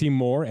going to see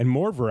more and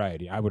more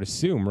variety, I would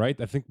assume, right?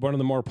 I think one of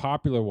the more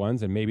popular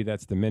ones, and maybe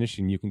that's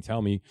diminishing, you can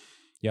tell me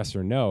yes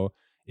or no,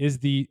 is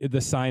the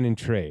sign and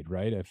trade,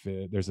 right? If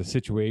there's a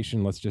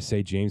situation, let's just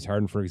say James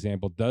Harden, for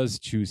example, does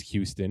choose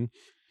Houston,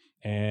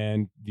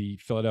 and the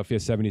Philadelphia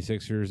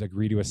 76ers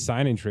agree to a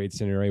sign and trade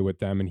scenario with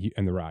them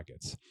and the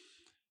Rockets.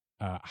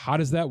 How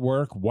does that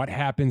work? What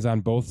happens on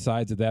both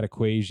sides of that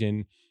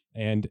equation?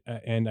 And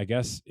I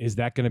guess, is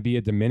that going to be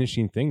a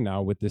diminishing thing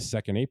now with this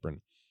second apron?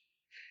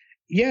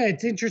 Yeah,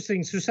 it's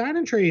interesting. So sign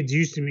and trades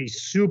used to be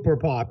super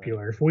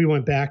popular. If we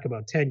went back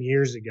about 10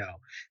 years ago,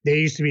 they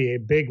used to be a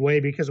big way,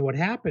 because what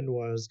happened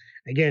was,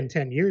 again,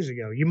 10 years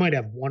ago, you might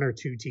have 1 or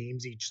 2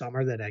 teams each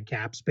summer that had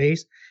cap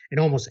space, and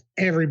almost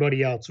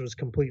everybody else was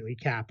completely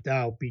capped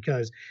out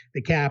because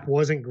the cap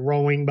wasn't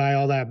growing by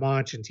all that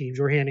much and teams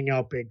were handing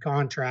out big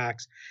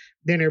contracts.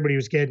 Then everybody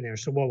was getting there.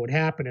 So what would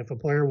happen if a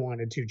player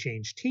wanted to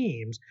change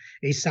teams?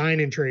 A sign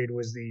and trade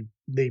was the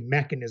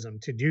mechanism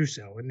to do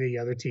so, and the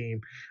other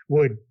team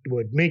would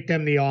make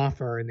them the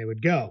offer and they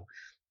would go.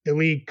 The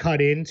league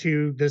cut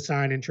into the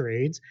sign and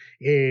trades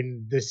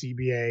in the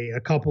CBA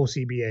a couple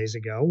CBAs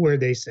ago, where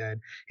they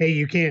said, hey,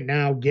 you can't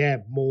now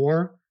get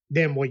more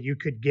than what you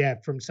could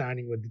get from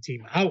signing with the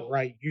team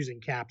outright using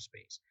cap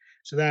space.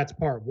 So that's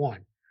part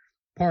one.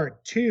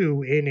 Part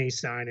two in a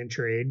sign and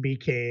trade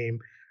became,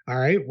 all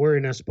right, we're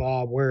in a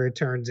spot where it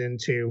turns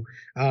into,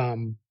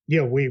 we're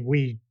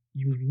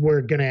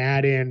going to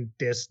add in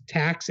this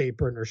tax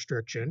apron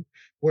restriction,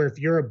 where if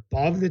you're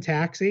above the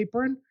tax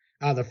apron,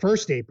 the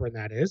first apron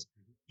that is,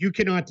 you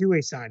cannot do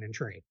a sign and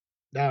trade.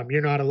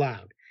 You're not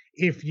allowed.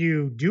 If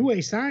you do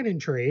a sign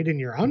and trade and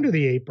you're under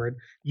the apron,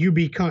 you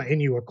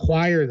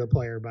acquire the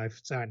player by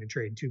sign and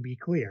trade, to be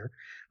clear,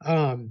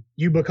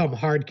 you become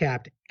hard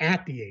capped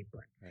at the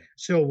apron. Right.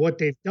 So what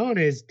they've done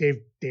is they've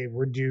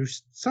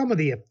reduced some of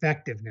the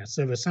effectiveness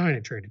of a sign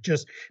and trade. It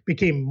just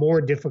became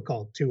more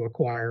difficult to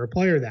acquire a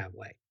player that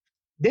way.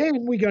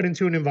 Then we got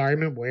into an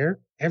environment where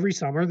every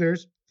summer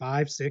there's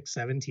 5, 6,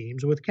 7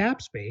 teams with cap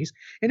space,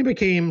 and it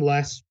became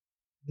less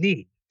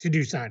neat to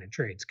do sign and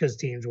trades because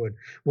teams would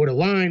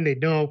align. They'd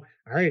know,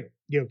 all right,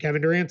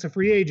 Kevin Durant's a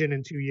free agent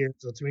in 2 years.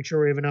 Let's make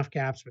sure we have enough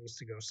cap space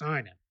to go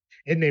sign him.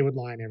 And they would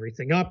line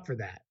everything up for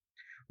that.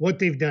 What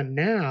they've done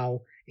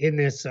now in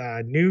this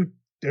new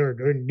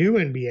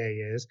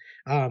NBA is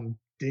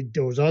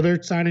those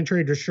other sign and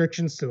trade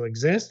restrictions still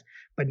exist.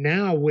 But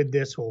now with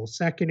this whole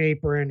second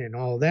apron and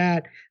all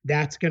that,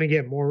 that's going to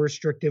get more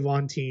restrictive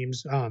on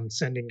teams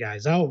sending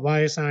guys out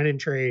via sign and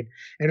trade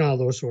and all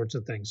those sorts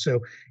of things. So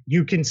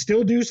you can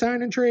still do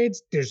sign and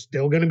trades. There's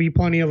still going to be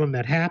plenty of them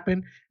that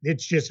happen.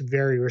 It's just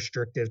very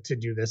restrictive to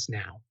do this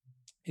now.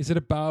 Is it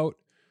about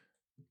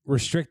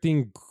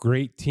restricting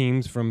great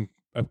teams from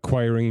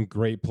acquiring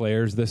great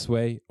players this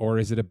way, or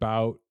is it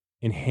about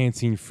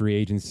enhancing free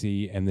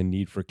agency and the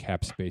need for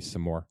cap space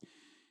some more?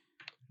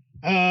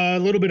 A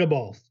little bit of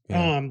both.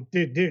 Yeah.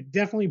 They're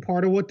definitely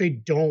part of what they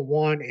don't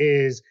want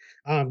is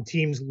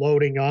teams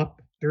loading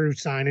up through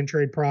sign and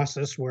trade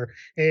process where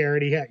they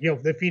already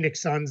have, the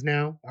Phoenix Suns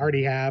now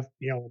already have,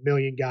 a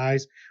million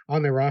guys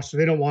on their roster.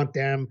 They don't want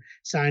them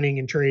signing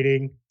and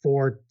trading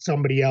for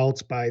somebody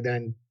else by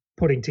then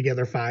putting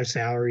together 5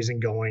 salaries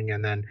and going,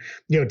 and then,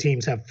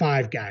 teams have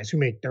 5 guys who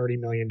make $30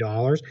 million.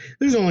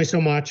 There's only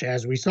so much,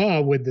 as we saw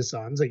with the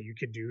Suns, that you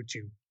could do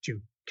to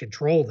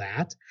control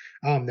that.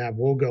 That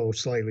will go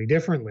slightly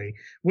differently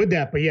with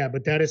that.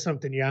 But that is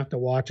something you have to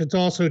watch. It's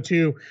also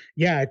too,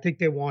 I think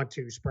they want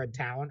to spread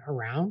talent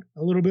around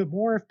a little bit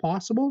more if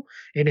possible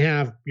and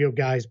have,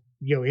 guys,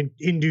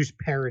 induce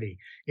parity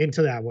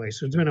into that way.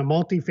 So it's been a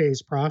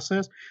multi-phase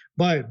process,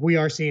 but we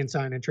are seeing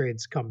sign and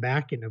trades come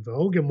back into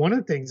vogue. And one of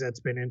the things that's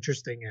been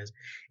interesting is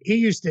it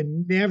used to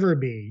never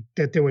be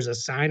that there was a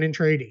sign and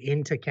trade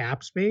into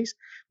cap space.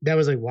 That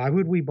was like, why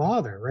would we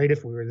bother, right?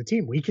 If we were the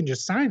team, we can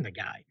just sign the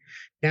guy.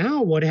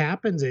 Now what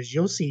happens is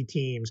you'll see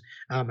teams,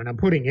 and I'm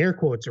putting air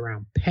quotes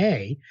around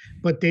pay,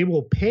 but they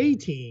will pay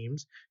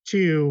teams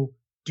to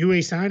do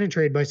a sign and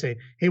trade by saying,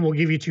 hey, we'll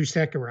give you 2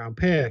 second-round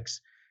picks.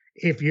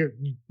 If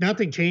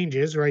nothing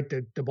changes, right?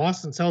 The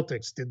Boston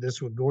Celtics did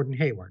this with Gordon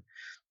Hayward.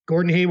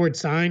 Gordon Hayward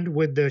signed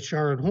with the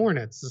Charlotte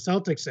Hornets. The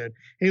Celtics said,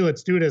 hey,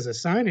 let's do it as a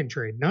sign and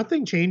trade.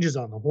 Nothing changes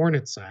on the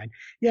Hornets side.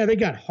 Yeah, they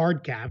got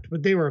hard capped,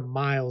 but they were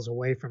miles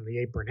away from the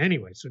apron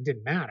anyway, so it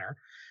didn't matter.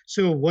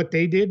 So what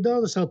they did,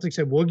 though, the Celtics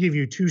said, we'll give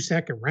you 2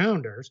 second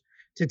rounders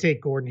to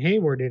take Gordon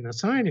Hayward in a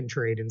sign and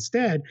trade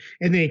instead.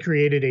 And they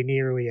created a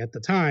nearly, at the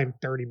time,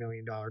 $30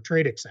 million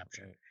trade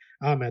exception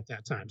at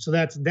that time. So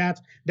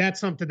that's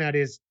something that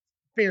is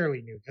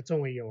fairly new. That's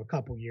only, a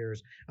couple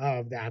years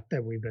of that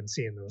we've been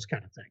seeing those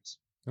kind of things.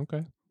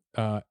 Okay.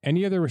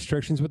 Any other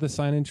restrictions with the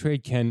sign and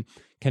trade? Can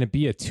it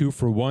be a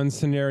 2-for-1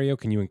 scenario?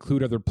 Can you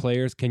include other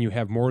players? Can you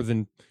have more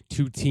than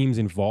 2 teams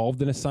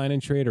involved in a sign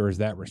and trade, or is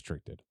that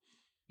restricted?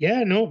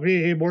 Yeah, no,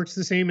 it works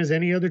the same as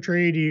any other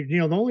trade.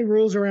 The only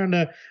rules around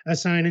a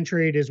sign and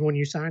trade is when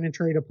you sign and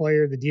trade a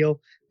player, the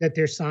deal that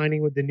they're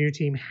signing with the new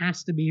team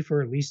has to be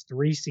for at least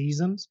 3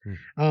 seasons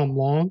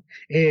long.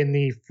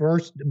 And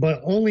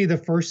but only the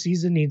first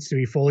season needs to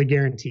be fully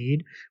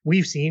guaranteed.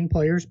 We've seen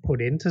players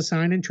put into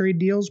sign and trade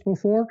deals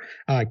before.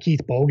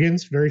 Keith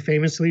Bogans very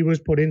famously was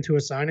put into a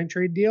sign and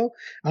trade deal.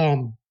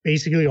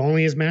 Basically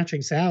only his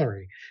matching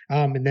salary.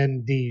 And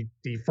then the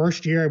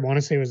first year, I want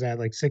to say was at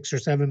like $6 or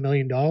 $7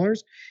 million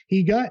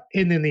he got.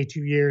 And then the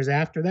 2 years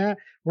after that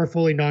were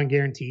fully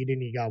non-guaranteed,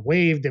 and he got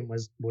waived and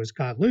was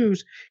cut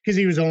loose because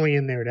he was only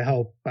in there to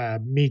help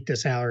meet the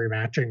salary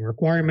matching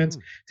requirements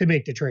to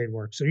make the trade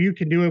work. So you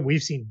can do it.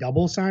 We've seen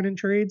double sign and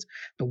trades.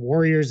 The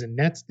Warriors and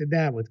Nets did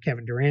that with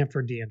Kevin Durant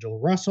for D'Angelo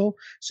Russell.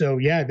 So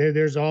yeah,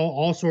 there's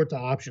all sorts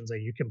of options that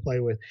you can play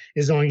with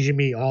as long as you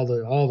meet all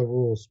the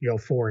rules,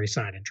 for a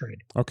sign and trade.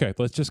 Okay,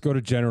 let's just go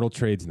to general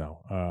trades now,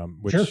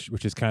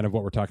 which is kind of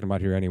what we're talking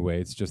about here anyway.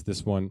 It's just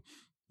this one.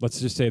 Let's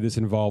just say this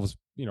involves,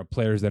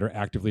 players that are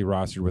actively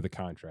rostered with a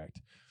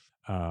contract.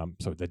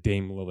 So the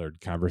Dame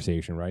Lillard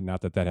conversation, right?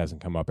 Not that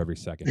hasn't come up every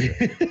second.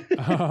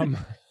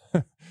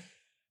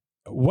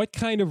 What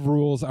kind of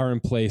rules are in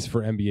place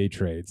for NBA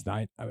trades?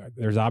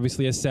 There's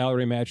obviously a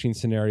salary matching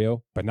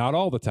scenario, but not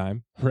all the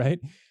time, right?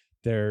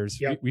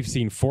 We've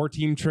seen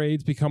 4-team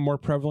trades become more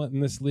prevalent in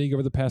this league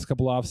over the past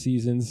couple off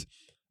seasons.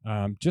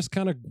 Just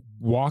kind of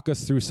walk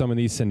us through some of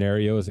these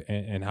scenarios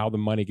and how the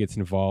money gets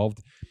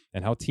involved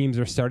and how teams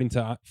are starting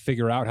to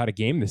figure out how to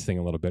game this thing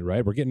a little bit,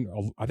 right?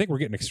 I think we're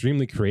getting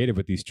extremely creative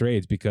with these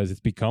trades because it's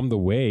become the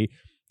way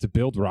to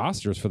build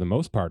rosters for the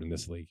most part in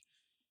this league.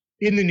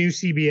 In the new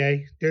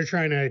CBA, they're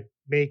trying to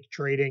make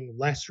trading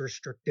less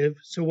restrictive.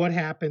 So what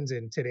happens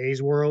in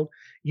today's world,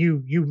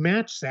 you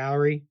match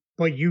salary,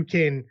 but you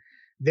can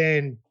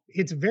then,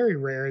 it's very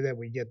rare that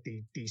we get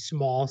the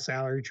small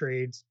salary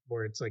trades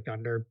where it's like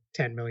under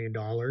 $10 million.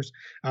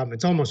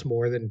 It's almost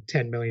more than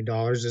 $10 million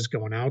is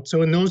going out.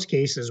 So in those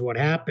cases, what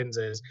happens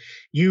is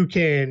you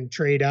can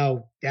trade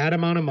out that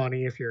amount of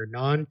money if you're a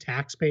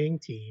non-tax paying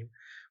team,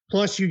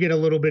 plus you get a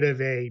little bit of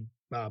a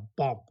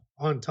bump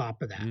on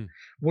top of that,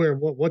 where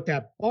what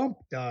that bump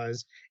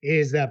does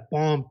is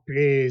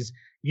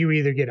you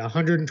either get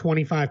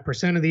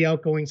 125% of the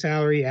outgoing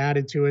salary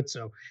added to it.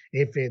 So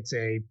if it's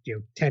a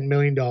 $10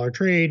 million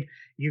trade,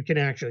 you can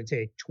actually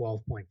take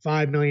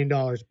 $12.5 million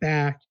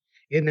back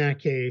in that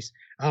case.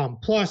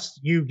 Plus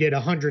you get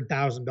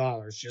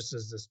 $100,000 just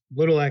as this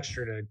little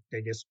extra to,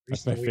 I guess.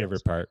 That's my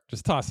favorite part.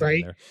 Just toss it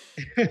in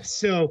there.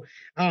 So,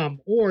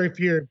 or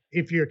if you're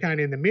kind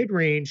of in the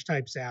mid-range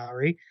type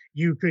salary,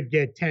 you could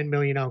get 10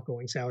 million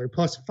outgoing salary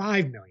plus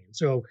 5 million.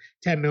 So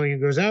 10 million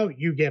goes out,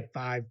 you get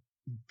 5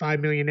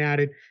 million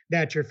added.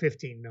 That's your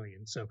 15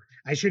 million. So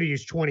I should have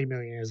used 20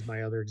 million as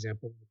my other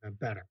example.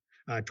 Better.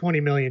 20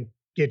 million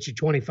gets you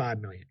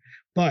 25 million.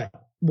 But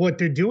what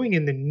they're doing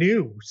in the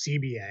new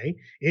CBA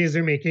is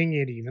they're making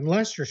it even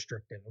less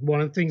restrictive. And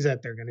one of the things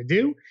that they're going to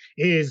do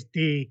is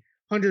the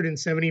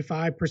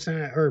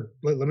 175%, or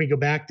let me go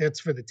back. That's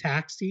for the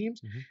tax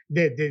teams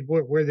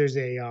where there's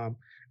a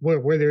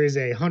where there is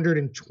a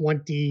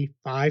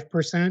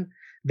 125%.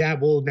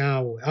 That will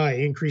now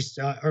increase,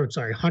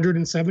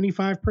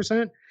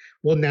 175%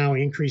 will now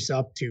increase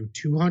up to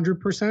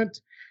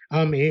 200%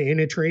 in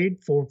a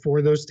trade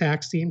for those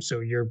tax teams.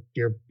 So you're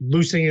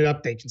loosening it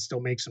up. They can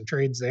still make some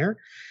trades there.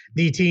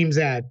 The teams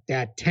at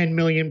 10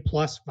 million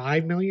plus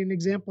 5 million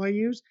example I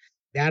use,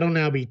 that'll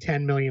now be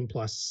 10 million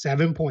plus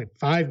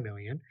 7.5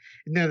 million.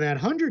 And then that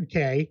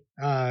 100K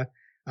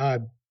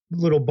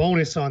little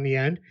bonus on the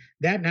end,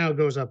 that now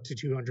goes up to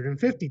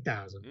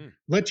 250,000.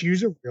 Let's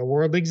use a real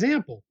world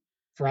example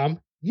from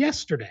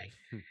yesterday.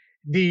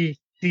 The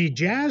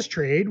Jazz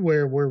trade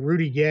where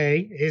Rudy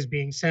Gay is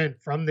being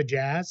sent from the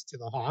Jazz to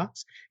the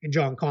Hawks and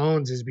John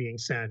Collins is being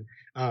sent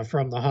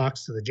from the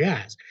Hawks to the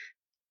Jazz.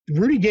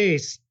 Rudy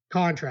Gay's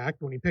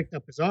contract when he picked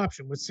up his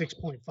option was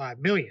 6.5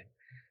 million.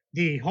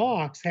 The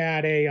Hawks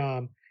had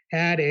a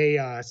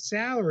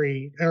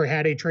salary or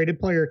had a traded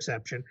player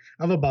exception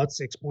of about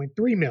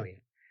 6.3 million.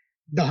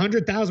 The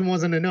 100,000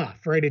 wasn't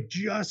enough, right? It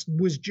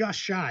was just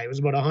shy. It was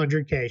about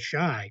 100K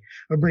shy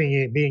of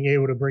being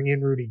able to bring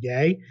in Rudy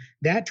Gay.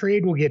 That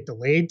trade will get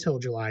delayed till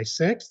July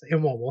 6th.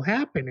 And what will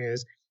happen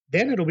is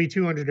then it'll be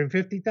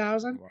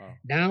 250,000. Wow.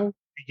 Now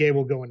Rudy Gay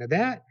will go into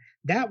that.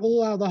 That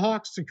will allow the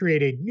Hawks to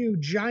create a new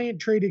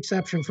giant trade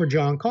exception for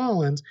John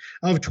Collins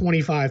of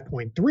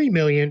 25.3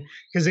 million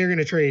because they're going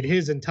to trade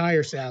his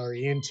entire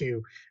salary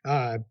into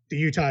the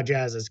Utah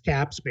Jazz's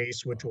cap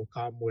space, which will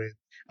come with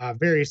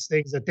various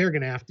things that they're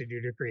going to have to do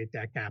to create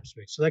that cap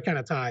space. So that kind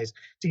of ties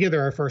together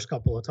our first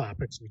couple of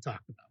topics we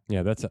talked about.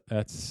 Yeah,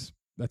 that's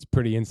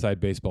pretty inside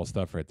baseball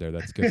stuff right there.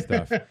 That's good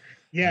stuff.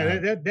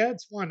 Yeah,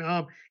 that's fun.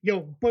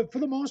 But for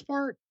the most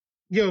part,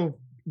 the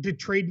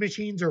trade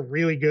machines are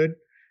really good.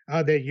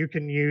 That you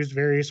can use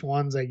various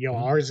ones that,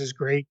 ours is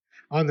great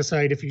on the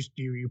site. If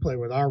you play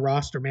with our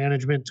roster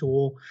management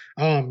tool,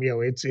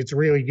 it's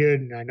really good.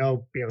 And I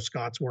know,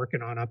 Scott's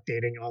working on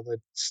updating all the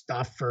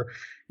stuff for,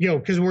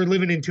 cause we're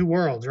living in two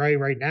worlds, right?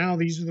 Right now,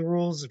 these are the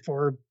rules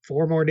for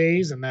 4 more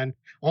days. And then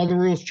all the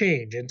rules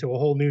change into a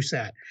whole new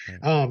set.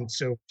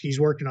 So he's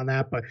working on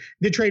that, but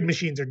the trade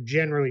machines are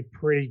generally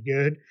pretty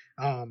good.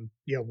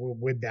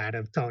 With that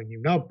of telling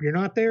you, nope, you're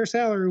not there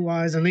salary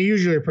wise. And they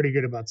usually are pretty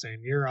good about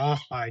saying you're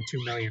off by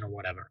 2 million or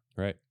whatever.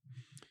 Right.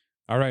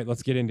 All right,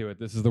 let's get into it.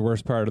 This is the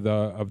worst part of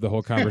the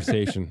whole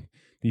conversation.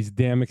 These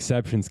damn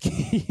exceptions,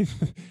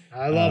 Keith.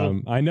 I love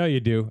them. I know you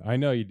do.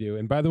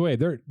 And by the way,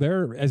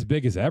 they're as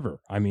big as ever.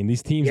 I mean,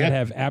 these teams that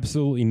have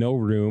absolutely no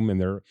room and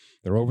they're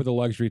over the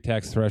luxury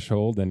tax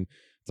threshold, and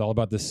it's all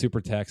about the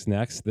super tax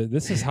next.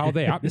 This is how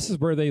they this is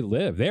where they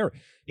live.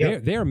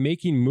 They're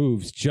making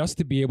moves just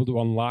to be able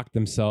to unlock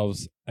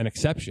themselves an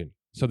exception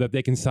so that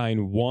they can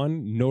sign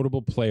one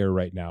notable player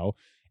right now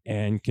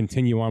and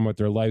continue on with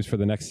their lives for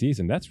the next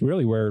season. That's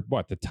really where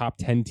the top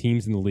 10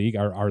 teams in the league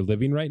are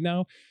living right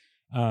now.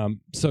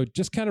 So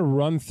just kind of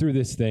run through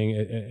this thing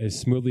as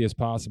smoothly as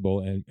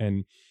possible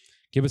and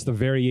give us the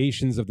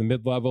variations of the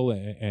mid-level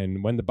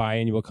and when the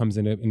biannual comes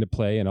into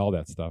play and all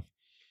that stuff.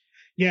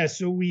 Yeah,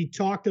 so we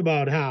talked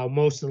about how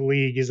most of the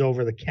league is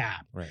over the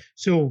cap. Right.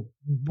 So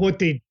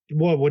what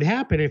would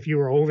happen if you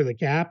were over the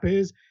cap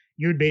is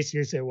you would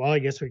basically say, well, I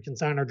guess we can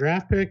sign our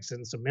draft picks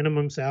and some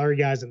minimum salary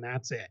guys, and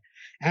that's it.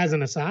 As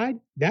an aside,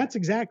 that's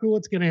exactly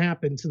what's going to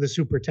happen to the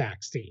super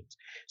tax teams.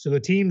 So the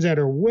teams that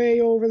are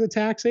way over the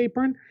tax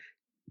apron,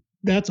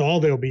 that's all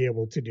they'll be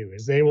able to do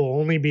is they will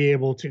only be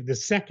able to, the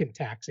second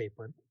tax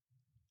apron,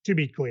 to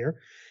be clear,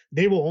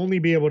 they will only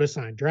be able to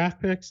sign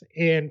draft picks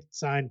and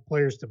sign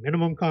players to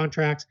minimum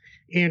contracts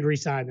and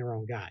re-sign their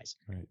own guys.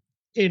 Right.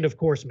 And of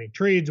course, make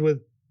trades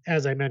with,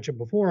 as I mentioned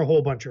before, a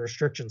whole bunch of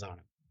restrictions on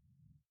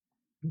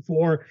it.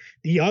 For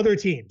the other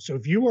teams, so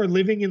if you are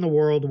living in the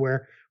world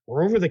where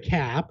we're over the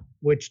cap,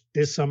 which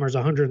this summer is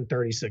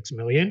 136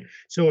 million.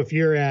 So if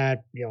you're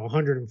at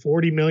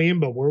 140 million,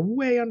 but we're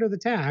way under the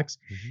tax,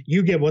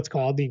 you get what's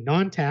called the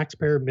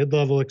non-taxpayer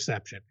mid-level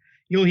exception.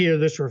 You'll hear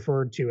this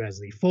referred to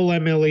as the full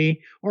MLE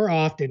or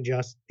often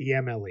just the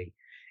MLE.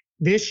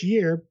 This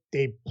year,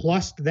 they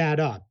plussed that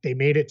up. They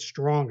made it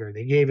stronger.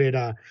 They gave it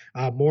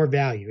more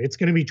value. It's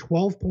going to be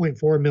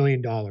 $12.4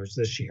 million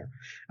this year.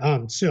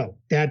 So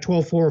that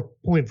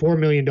 $12.4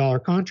 million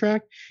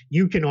contract,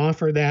 you can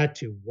offer that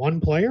to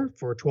one player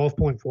for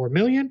 $12.4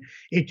 million.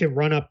 It can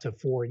run up to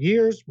 4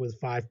 years with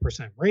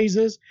 5%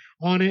 raises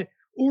on it.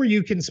 Or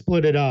you can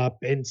split it up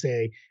and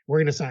say, we're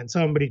going to sign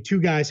two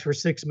guys for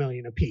 $6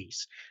 million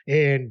apiece.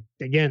 And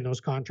again,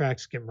 those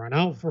contracts can run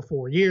out for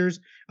 4 years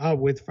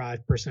with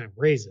 5%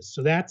 raises.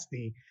 So that's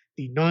the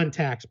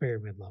non-taxpayer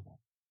mid-level.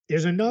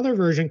 There's another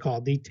version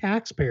called the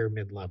taxpayer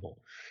mid-level.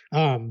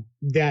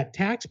 That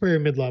taxpayer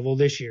mid-level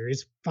this year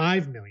is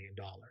 $5 million.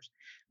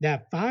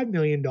 That $5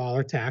 million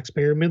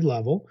taxpayer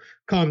mid-level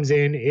comes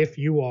in if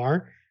you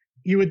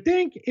would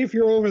think if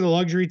you're over the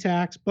luxury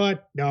tax,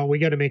 but no, we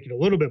got to make it a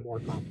little bit more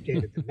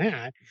complicated than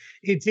that.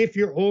 It's if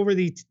you're over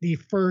the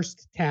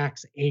first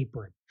tax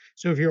apron.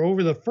 So if you're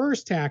over the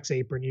first tax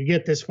apron, you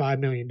get this $5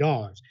 million.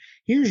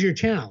 Here's your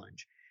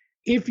challenge.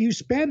 If you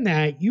spend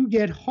that, you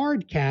get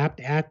hard capped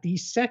at the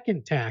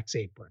second tax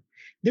apron.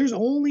 There's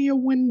only a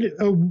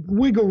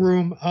wiggle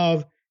room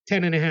of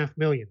 $10.5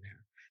 million there.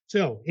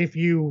 So if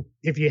you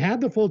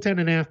had the full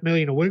 $10.5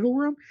 million of wiggle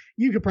room,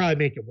 you could probably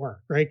make it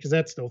work, right? Because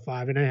that's still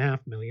 $5.5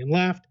 million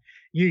left.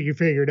 You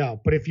figure it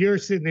out. But if you're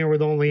sitting there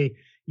with only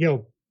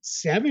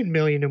 $7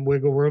 million in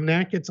wiggle room,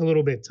 that gets a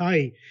little bit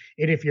tight.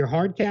 And if you're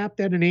hard capped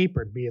at an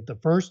apron, be it the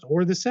first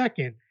or the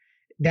second,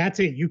 that's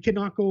it. You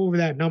cannot go over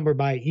that number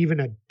by even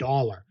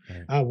 $1.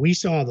 Right. We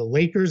saw the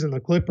Lakers and the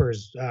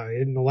Clippers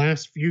in the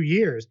last few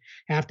years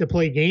have to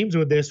play games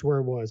with this where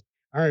it was,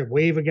 all right,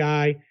 waive a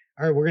guy.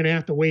 All right, we're going to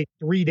have to wait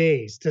 3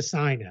 days to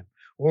sign him.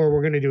 Or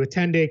we're going to do a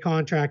 10-day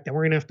contract and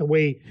we're going to have to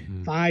wait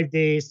 5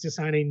 days to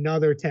sign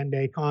another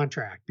 10-day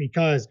contract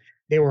because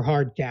they were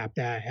hard capped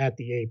at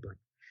the apron.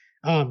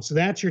 So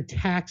that's your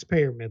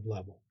taxpayer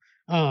mid-level.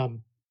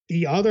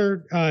 The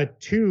other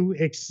two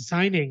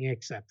signing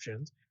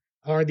exceptions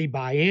are the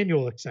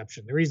biannual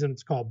exception. The reason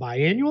it's called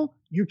biannual,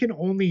 you can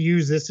only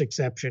use this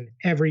exception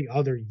every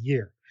other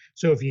year.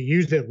 So if you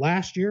used it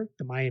last year,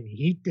 the Miami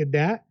Heat did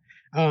that.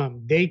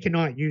 They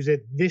cannot use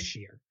it this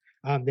year.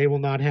 They will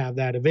not have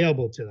that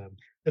available to them.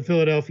 The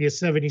Philadelphia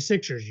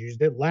 76ers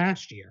used it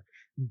last year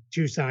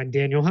to sign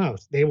Daniel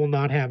House. They will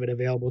not have it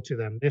available to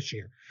them this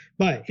year.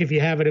 But if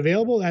you have it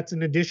available, that's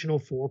an additional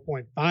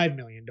 $4.5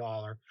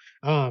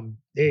 million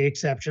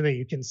exception that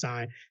you can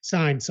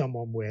sign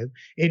someone with.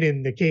 And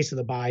in the case of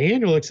the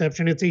biannual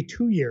exception, it's a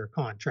 2-year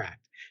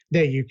contract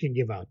that you can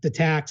give out. The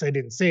tax, I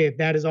didn't say it,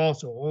 that is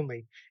also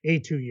only a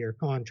 2-year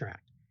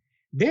contract.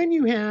 Then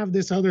you have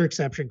this other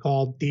exception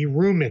called the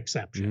room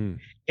exception.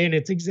 And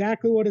it's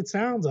exactly what it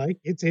sounds like.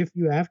 It's if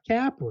you have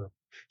cap room.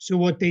 So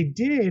what they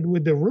did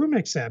with the room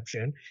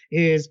exception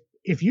is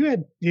if you're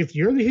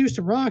the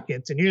Houston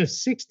Rockets and you have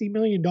 $60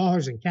 million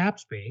in cap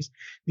space,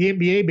 the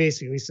NBA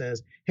basically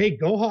says, hey,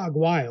 go hog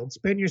wild,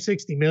 spend your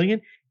 $60 million.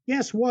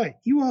 Guess what?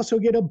 You also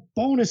get a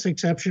bonus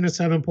exception of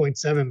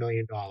 $7.7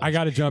 million. I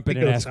got to jump in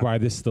and ask why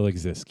this still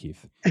exists,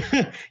 Keith.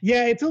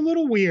 Yeah, it's a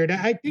little weird.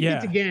 I think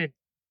it's, again,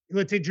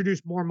 let's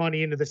introduce more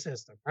money into the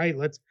system, right?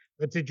 Let's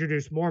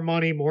introduce more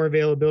money, more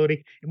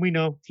availability. And we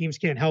know teams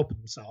can't help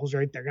themselves,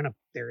 right?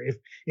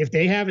 If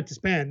they have it to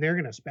spend, they're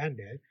going to spend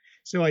it.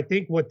 So I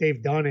think what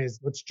they've done is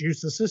let's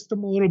juice the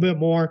system a little bit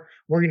more.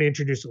 We're going to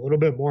introduce a little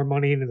bit more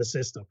money into the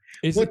system.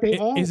 Is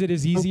it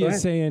as easy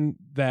as saying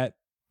that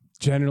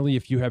generally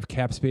if you have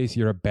cap space,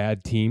 you're a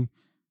bad team?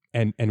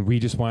 And we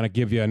just want to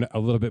give you a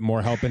little bit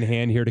more help in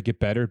hand here to get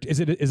better. Is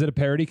it a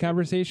parity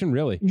conversation,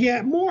 really?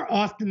 Yeah, more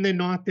often than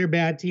not, they're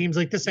bad teams.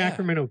 Like the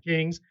Sacramento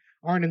Kings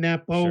aren't in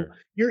that boat. Sure.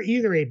 You're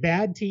either a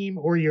bad team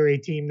or you're a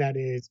team that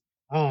is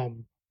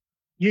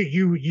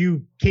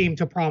you came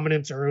to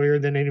prominence earlier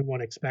than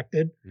anyone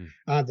expected.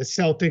 The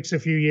Celtics a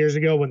few years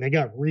ago when they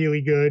got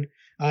really good,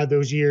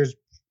 those years,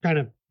 kind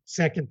of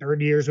second,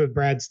 third years with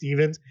Brad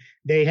Stevens,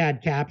 they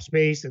had cap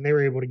space and they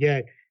were able to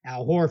get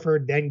Al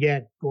Horford, then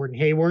get Gordon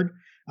Hayward.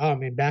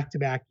 In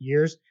back-to-back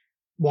years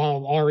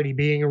while already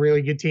being a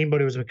really good team, but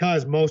it was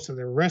because most of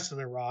the rest of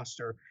their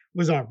roster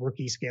was on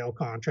rookie scale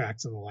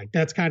contracts and the like.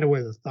 That's kind of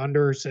where the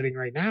Thunder are sitting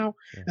right now.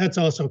 Yeah. That's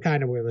also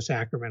kind of where the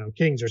Sacramento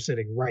Kings are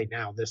sitting right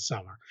now this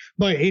summer.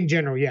 But in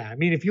general, yeah, I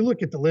mean, if you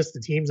look at the list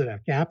of teams that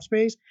have cap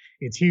space,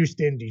 it's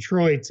Houston,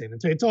 Detroit,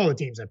 and it's all the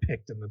teams that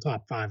picked in the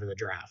top 5 of the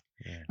draft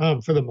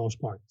for the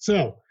most part.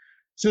 So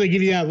they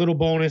give you that little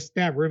bonus,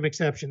 that room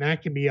exception,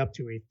 that can be up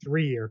to a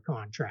 3-year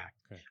contract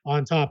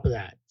on top of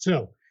that.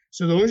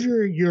 So those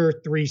are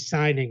your 3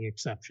 signing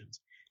exceptions.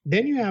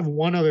 Then you have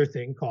one other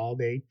thing called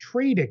a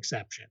trade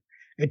exception.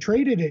 A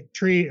traded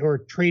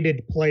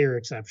player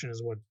exception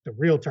is what the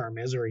real term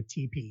is, or a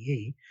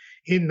TPE.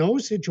 In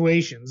those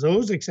situations,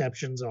 those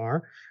exceptions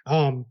are,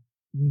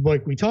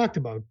 like we talked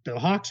about, the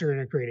Hawks are going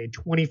to create a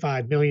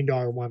 $25 million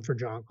one for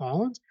John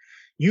Collins.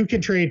 You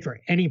can trade for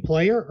any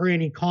player or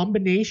any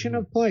combination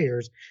of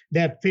players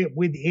that fit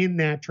within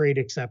that trade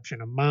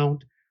exception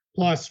amount,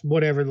 plus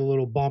whatever the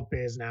little bump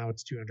is. Now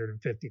it's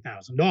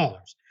 $250,000.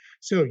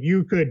 So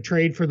you could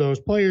trade for those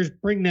players,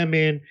 bring them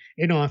in,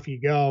 and off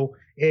you go.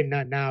 And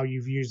now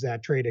you've used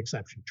that trade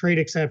exception. Trade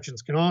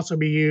exceptions can also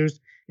be used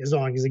as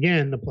long as,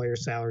 again, the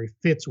player's salary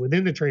fits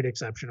within the trade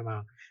exception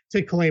amount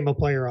to claim a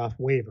player off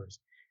waivers.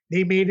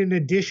 They made an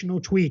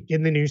additional tweak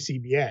in the new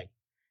CBA.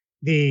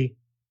 The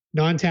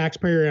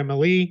non-taxpayer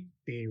MLE,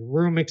 the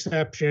room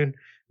exception,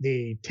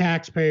 the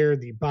taxpayer,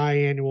 the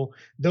biannual,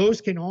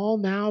 those can all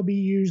now be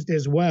used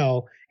as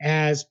well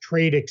as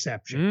trade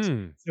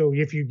exceptions. So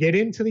if you get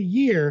into the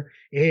year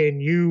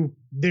and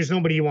there's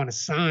nobody you want to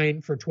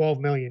sign for $12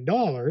 million,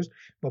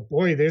 but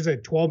boy, there's a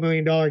 $12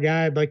 million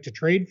guy I'd like to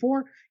trade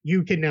for,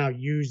 you can now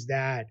use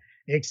that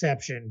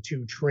exception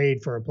to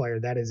trade for a player.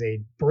 That is a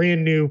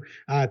brand new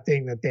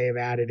thing that they have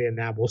added in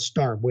that will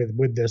start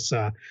with this.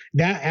 That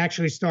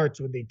actually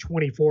starts with the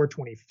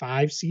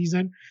 24-25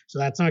 season. So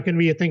that's not going to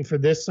be a thing for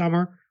this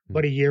summer,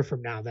 but a year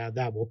from now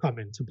that will come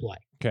into play.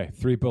 Okay,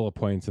 3 bullet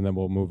points, and then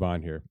we'll move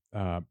on here.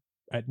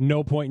 At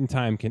no point in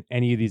time can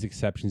any of these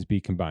exceptions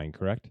be combined,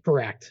 correct?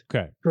 Correct.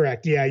 Okay.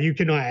 Correct. Yeah, you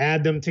cannot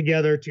add them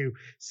together to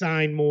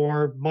sign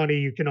more money.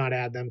 You cannot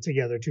add them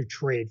together to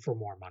trade for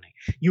more money.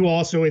 You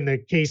also, in the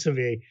case of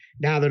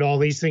now that all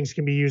these things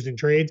can be used in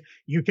trades,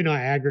 you cannot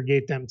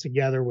aggregate them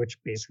together, which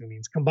basically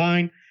means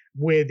combine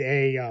with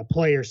a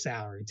player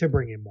salary to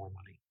bring in more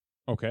money.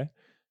 Okay.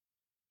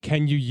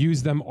 Can you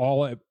use them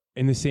all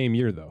in the same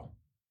year, though?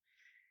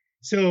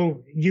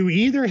 So you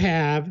either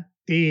have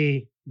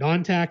the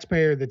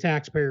non-taxpayer, the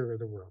taxpayer, or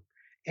the room.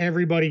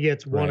 Everybody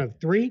gets one of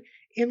 3,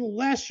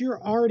 unless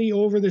you're already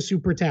over the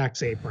super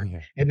tax apron. Yeah.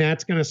 And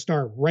that's going to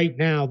start right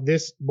now.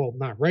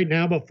 Not right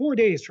now, but 4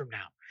 days from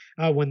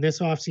now, when this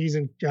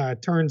offseason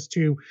turns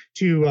to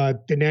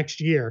the next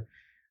year.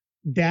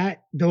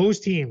 Those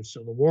teams,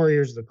 so the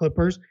Warriors, the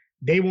Clippers,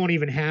 they won't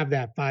even have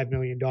that $5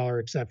 million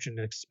exception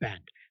to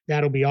expend.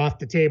 That'll be off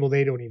the table.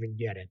 They don't even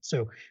get it.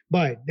 So,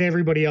 but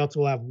everybody else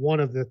will have one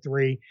of the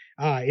 3.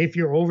 If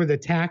you're over the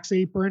tax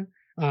apron,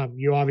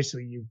 you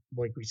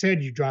like we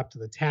said, you drop to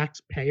the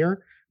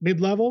taxpayer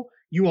mid-level.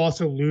 You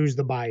also lose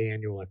the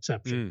biannual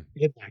exception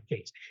in that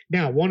case.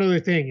 Now, one other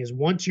thing is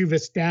once you've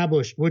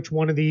established which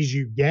one of these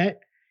you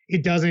get,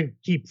 it doesn't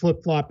keep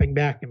flip-flopping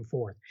back and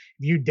forth.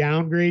 If you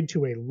downgrade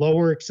to a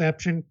lower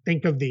exception,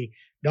 think of the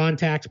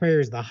non-taxpayer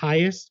as the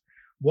highest.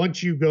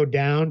 Once you go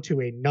down to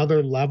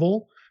another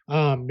level,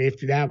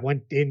 if that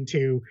went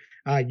into,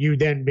 you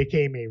then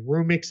became a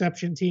room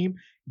exception team,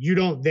 you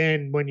don't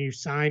then, when you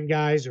sign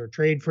guys or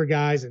trade for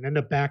guys and end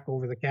up back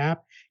over the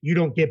cap, you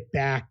don't get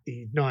back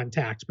the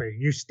non-taxpayer.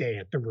 You stay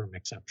at the room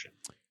exception.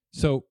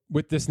 So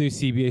with this new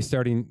CBA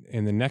starting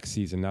in the next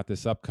season, not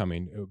this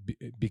upcoming,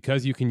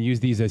 because you can use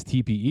these as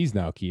TPEs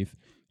now, Keith,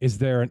 is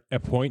there a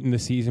point in the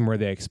season where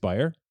they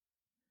expire?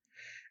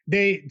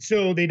 They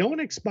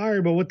don't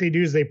expire, but what they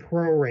do is they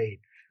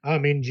prorate.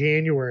 In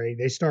January,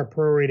 they start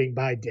prorating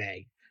by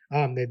day.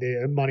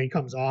 The money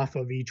comes off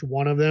of each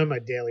one of them, a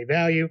daily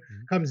value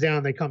comes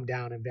down, they come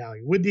down in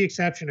value, with the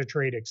exception of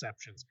trade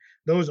exceptions.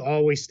 Those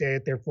always stay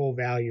at their full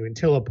value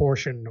until a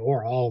portion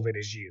or all of it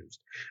is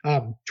used.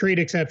 Trade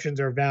exceptions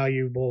are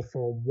valuable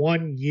for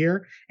 1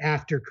 year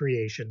after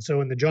creation.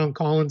 So in the John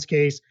Collins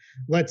case,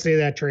 let's say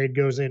that trade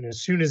goes in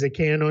as soon as it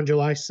can on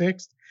July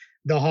 6th.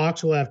 The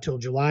Hawks will have till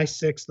July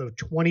 6th of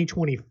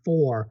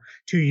 2024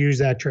 to use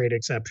that trade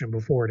exception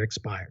before it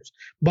expires.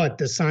 But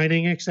the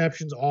signing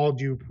exceptions all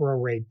do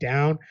prorate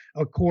down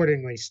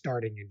accordingly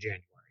starting in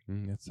January.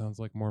 That sounds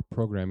like more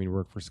programming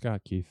work for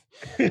Scott, Keith.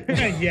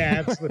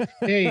 Yeah, absolutely.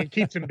 Hey, it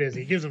keeps him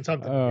busy. It gives him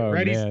something to do,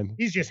 right?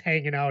 He's just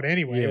hanging out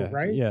anyway,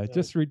 right? Yeah, so,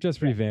 just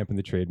revamping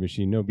the trade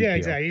machine. No big deal. Yeah,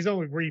 exactly. He's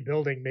only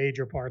rebuilding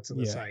major parts of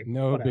the site.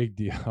 No big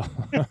deal.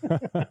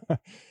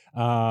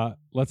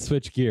 Let's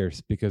switch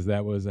gears because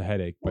that was a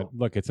headache. But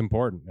look, it's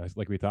important.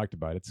 Like we talked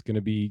about, it's going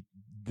to be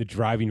the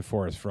driving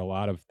force for a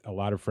lot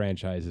of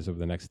franchises over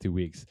the next 2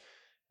 weeks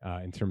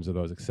in terms of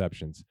those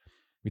exceptions.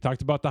 We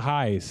talked about the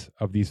highs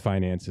of these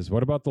finances.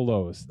 What about the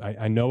lows?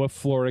 I know a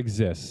floor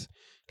exists.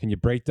 Can you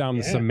break down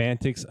the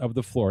semantics of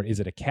the floor? Is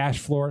it a cash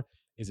floor?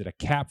 Is it a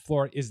cap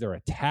floor? Is there a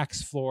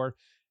tax floor?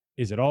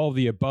 Is it all of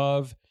the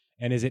above?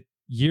 And is it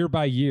year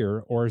by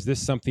year, or is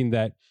this something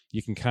that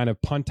you can kind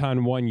of punt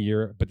on 1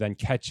 year, but then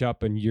catch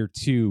up in year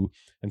 2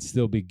 and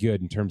still be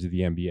good in terms of the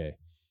NBA?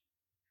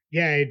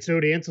 Yeah, so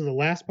to answer the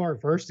last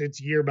part first,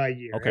 it's year by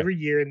year. Okay. Every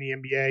year in the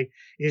NBA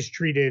is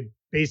treated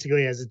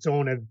basically as its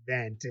own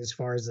event as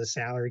far as the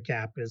salary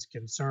cap is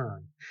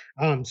concerned.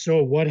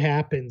 So what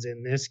happens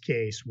in this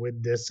case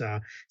with this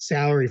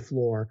salary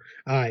floor,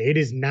 it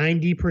is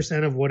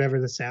 90% of whatever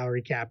the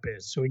salary cap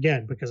is. So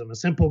again, because I'm a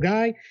simple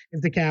guy,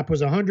 if the cap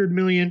was 100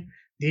 million,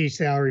 the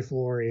salary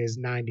floor is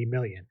 90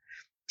 million.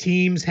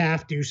 Teams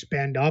have to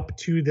spend up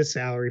to the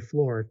salary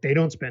floor. If they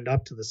don't spend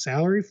up to the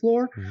salary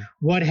floor,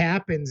 what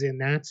happens in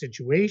that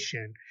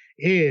situation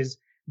is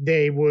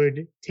they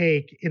would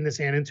take, in the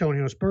San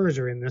Antonio Spurs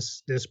are in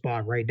this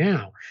spot right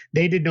now.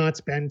 They did not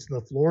spend to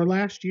the floor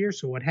last year.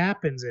 So what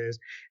happens is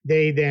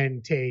they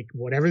then take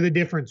whatever the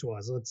difference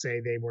was. Let's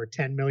say they were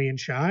 10 million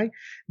shy.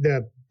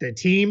 The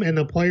team and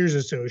the Players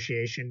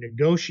Association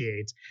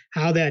negotiates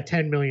how that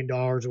 $10 million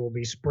will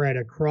be spread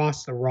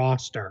across the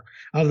roster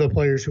of the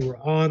players who are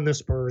on the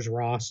Spurs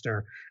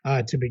roster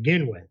to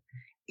begin with.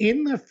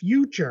 In the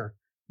future,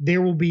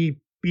 there will be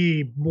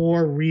be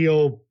more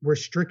real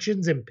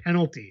restrictions and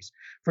penalties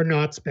for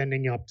not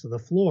spending up to the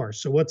floor.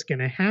 So what's going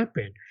to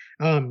happen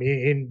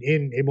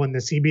in when the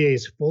CBA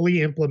is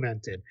fully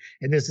implemented,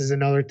 and this is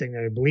another thing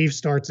that I believe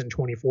starts in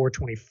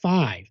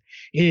 24-25,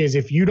 is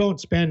if you don't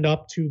spend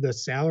up to the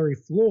salary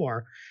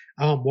floor,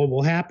 what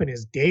will happen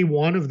is day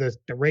one of the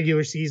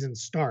regular season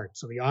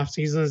starts. So the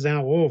offseason is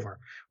now over.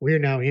 We are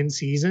now in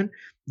season.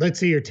 Let's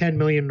say you're $10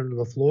 million under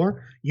the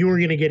floor. You are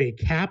going to get a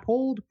cap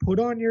hold put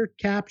on your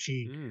cap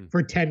sheet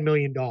for $10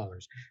 million.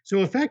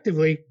 So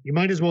effectively, you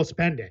might as well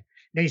spend it.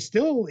 Now,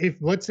 still, if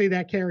let's say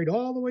that carried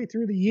all the way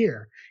through the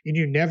year and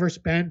you never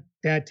spent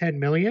that $10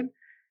 million,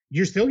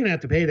 you're still going to have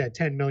to pay that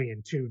 $10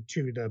 million to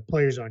the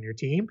players on your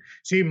team.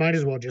 So you might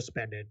as well just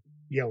spend it,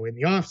 in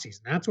the offseason.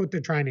 That's what they're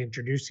trying to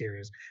introduce here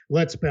is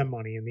let's spend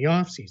money in the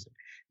offseason.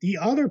 The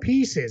other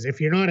piece is if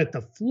you're not at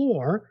the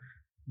floor,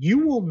 you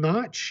will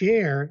not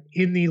share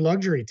in the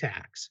luxury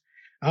tax,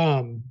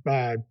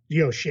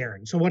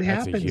 sharing. So what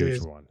happens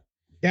is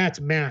that's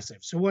massive.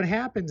 So what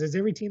happens is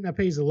every team that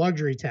pays the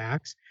luxury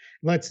tax,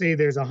 let's say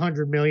there's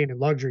 100 million in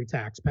luxury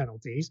tax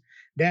penalties,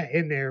 that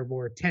in there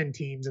were 10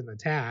 teams in the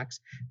tax,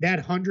 that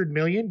 100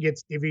 million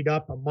gets divvied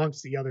up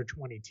amongst the other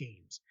 20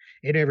 teams.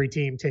 And every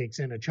team takes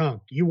in a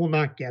chunk. You will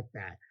not get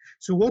that.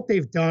 So what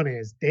they've done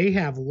is they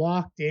have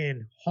locked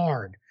in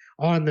hard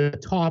on the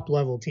top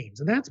level teams.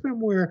 And that's been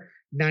where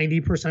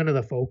 90% of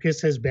the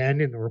focus has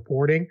been in the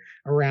reporting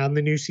around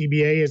the new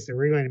CBA is they're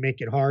really going to make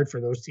it hard for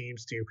those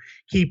teams to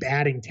keep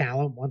adding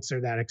talent once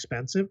they're that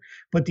expensive.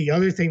 But the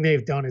other thing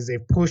they've done is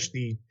they've pushed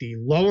the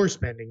lower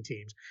spending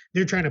teams.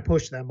 They're trying to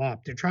push them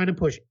up. They're trying to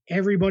push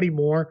everybody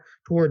more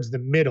towards the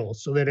middle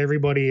so that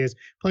everybody is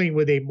playing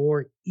with a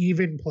more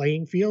even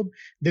playing field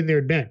than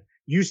there'd been.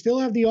 You still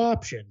have the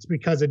options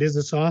because it is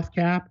a soft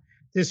cap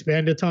to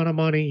spend a ton of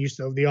money. You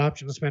still have the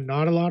option to spend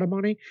not a lot of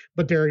money,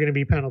 but there are going to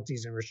be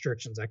penalties and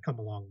restrictions that come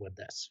along with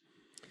this.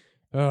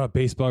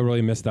 Baseball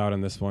really missed out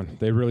on this one.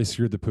 They really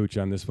screwed the pooch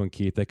on this one,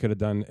 Keith. They could have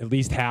done at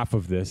least half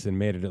of this and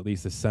made it at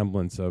least a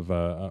semblance of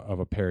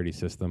a parity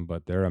system,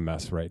 but they're a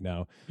mess right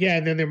now. Yeah,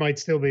 and then there might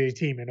still be a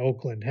team in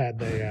Oakland had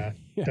they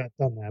done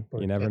that.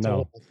 But you never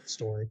know.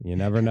 Story. You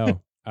never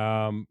know.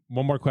 One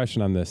more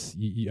question on this.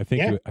 I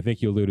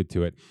think you alluded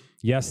to it.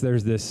 Yes,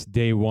 there's this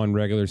day one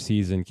regular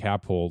season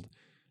cap hold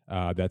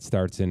that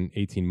starts in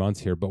 18 months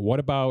here. But what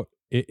about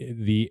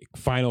the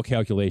final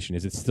calculation?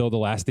 Is it still the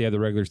last day of the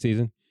regular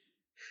season?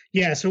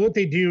 Yeah, so what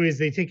they do is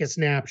they take a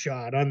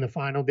snapshot on the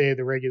final day of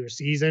the regular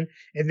season,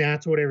 and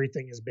that's what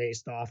everything is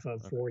based off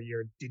of for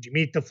your, did you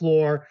meet the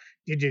floor?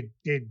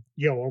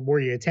 Were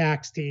you a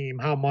tax team?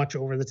 How much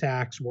over the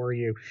tax were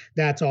you?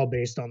 That's all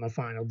based on the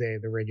final day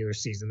of the regular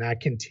season.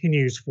 That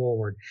continues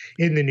forward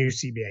in the new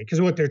CBA.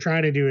 Because what they're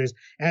trying to do is,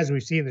 as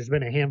we've seen, there's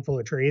been a handful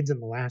of trades in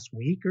the last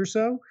week or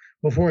so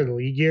before the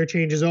league year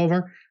changes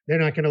over. They're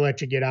not going to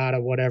let you get out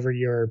of whatever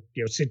your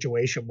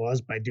situation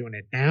was by doing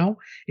it now.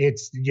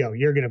 It's,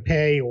 you're going to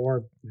pay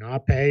or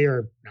not pay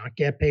or not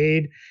get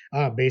paid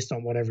based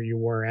on whatever you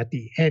were at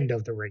the end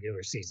of the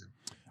regular season.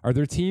 Are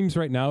there teams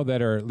right now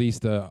that are at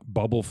least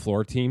bubble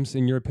floor teams,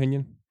 in your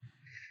opinion?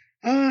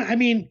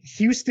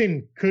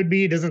 Houston could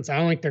be. It doesn't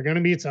sound like they're going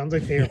to be. It sounds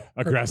like they're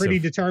pretty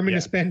determined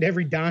to spend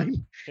every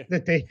dime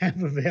that they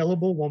have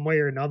available one way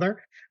or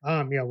another.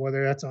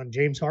 Whether that's on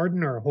James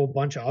Harden or a whole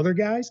bunch of other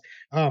guys,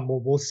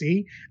 we'll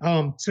see.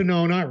 So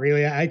no, not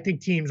really. I think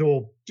teams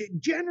will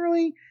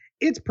generally,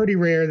 it's pretty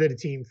rare that a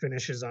team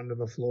finishes under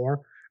the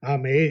floor.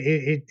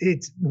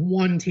 It's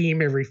one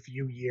team every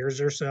few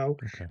years or so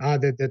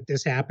that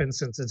this happens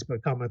since it's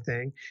become a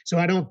thing. So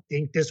I don't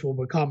think this will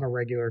become a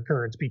regular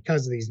occurrence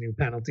because of these new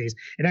penalties.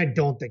 And I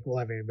don't think we'll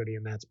have anybody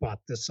in that spot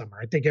this summer.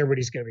 I think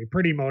everybody's going to be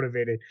pretty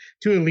motivated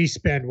to at least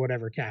spend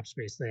whatever cap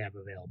space they have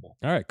available.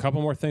 All right, a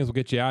couple more things will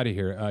get you out of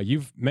here.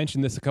 You've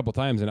mentioned this a couple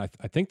times, and I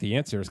think the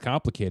answer is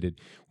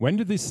complicated. When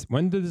does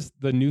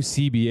the new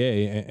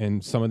CBA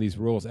and some of these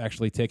rules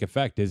actually take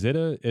effect? Is it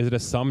a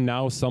some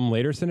now, some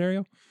later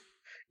scenario?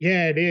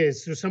 Yeah, it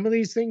is. So some of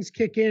these things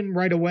kick in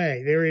right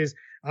away. There is,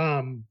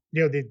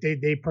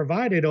 they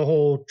provided a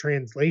whole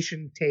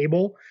translation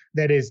table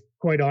that is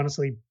quite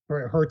honestly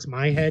hurts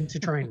my head to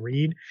try and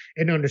read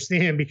and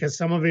understand because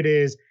some of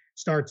it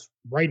starts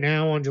right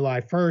now on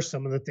July 1st.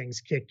 Some of the things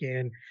kick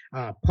in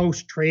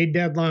post-trade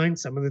deadline.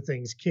 Some of the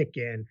things kick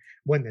in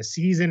when the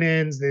season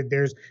ends.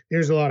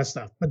 There's a lot of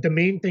stuff. But the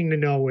main thing to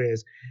know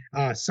is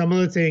some of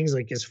the things,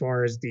 like as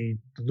far as the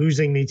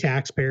losing the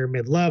taxpayer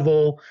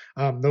mid-level,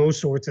 those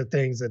sorts of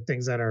things,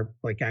 that are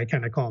like I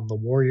kind of call them the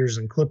Warriors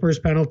and Clippers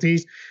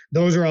penalties.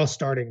 Those are all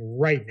starting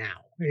right now.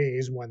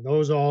 Is when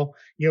those all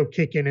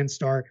kick in and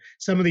start.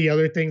 Some of the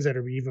other things that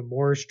are even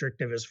more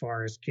restrictive as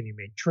far as can you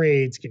make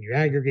trades, can you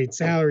aggregate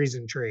salaries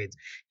in trades,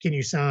 can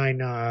you sign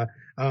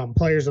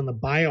players on the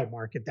buyout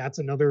market? That's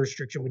another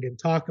restriction we didn't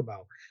talk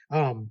about.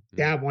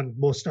 That one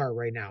will start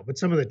right now. But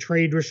some of the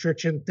trade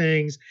restriction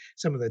things,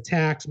 some of the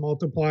tax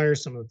multipliers,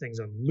 some of the things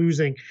on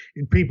losing,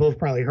 and people have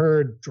probably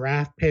heard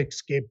draft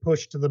picks get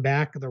pushed to the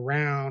back of the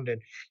round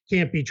and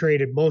can't be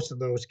traded. Most of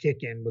those kick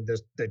in with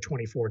the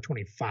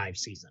 24-25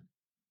 season.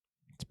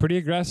 It's pretty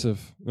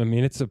aggressive. I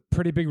mean, it's a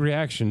pretty big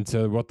reaction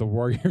to what the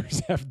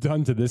Warriors have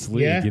done to this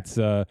league.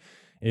 Yeah.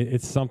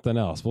 It's something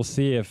else. We'll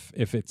see if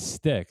it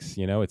sticks.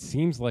 It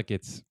seems like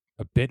it's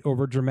a bit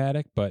over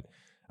dramatic, but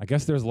I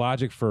guess there's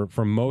logic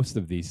for most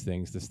of these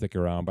things to stick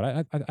around.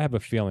 But I have a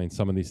feeling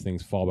some of these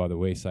things fall by the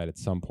wayside at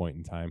some point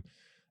in time.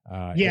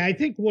 I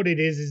think what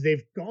it is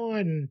they've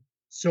gone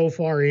so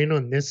far in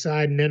on this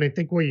side. And then I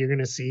think what you're going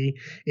to see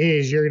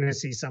is you're going to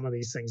see some of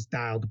these things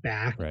dialed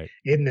back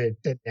in the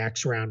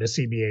next round of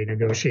CBA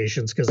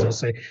negotiations. Cause they'll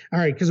say, all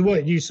right, cause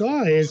what you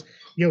saw is,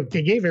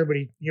 they gave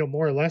everybody,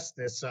 more or less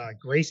this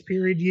grace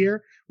period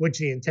year, which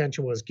the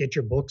intention was get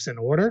your books in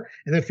order.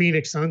 And the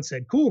Phoenix Suns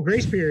said, cool,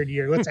 grace period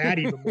year. Let's add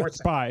even more.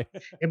 Bye.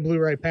 And blew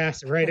right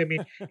past it. Right. I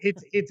mean,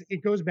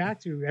 it goes back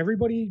to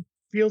everybody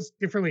feels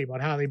differently about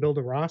how they build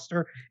a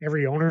roster.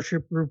 Every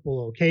ownership group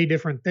will okay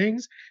different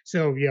things.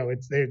 So,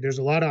 there's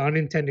a lot of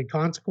unintended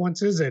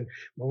consequences. And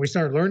when we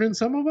start learning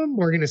some of them,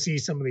 we're going to see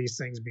some of these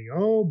things be,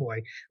 oh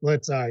boy,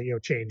 let's,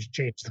 change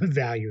the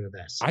value of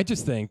this. I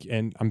just think,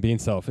 and I'm being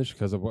selfish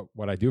because of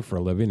what I do for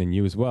a living and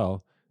you as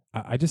well.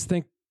 I just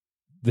think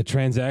the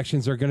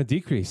transactions are going to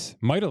decrease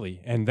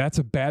mightily. And that's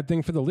a bad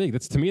thing for the league.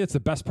 To me, that's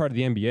the best part of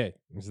the NBA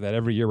is that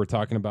every year we're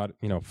talking about,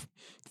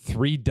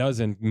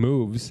 36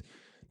 moves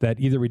that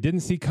either we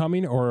didn't see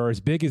coming or are as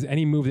big as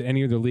any move that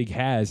any other league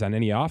has on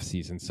any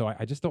offseason. So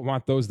I just don't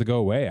want those to go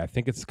away. I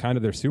think it's kind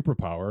of their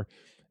superpower.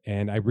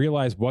 And I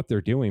realize what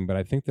they're doing, but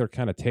I think they're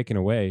kind of taking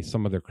away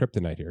some of their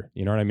kryptonite here.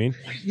 You know what I mean?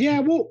 Yeah,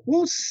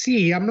 we'll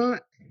see. I'm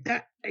not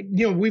that,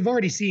 we've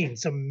already seen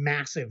some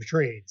massive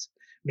trades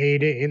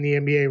made in the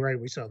NBA, right?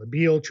 We saw the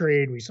Beal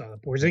trade. We saw the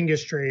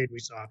Porzingis trade. We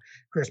saw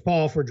Chris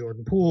Paul for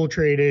Jordan Poole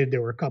traded.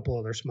 There were a couple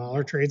other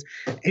smaller trades.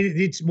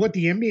 It's what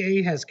the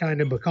NBA has kind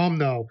of become,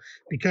 though,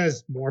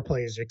 because more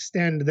players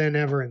extend than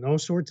ever and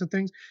those sorts of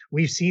things.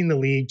 We've seen the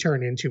league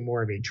turn into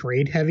more of a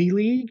trade-heavy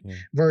league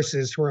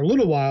versus for a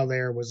little while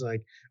there was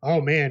like,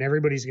 oh, man,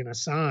 everybody's going to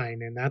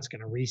sign, and that's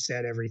going to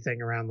reset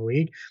everything around the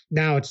league.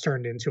 Now it's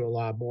turned into a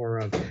lot more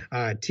of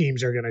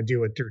teams are going to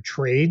do it through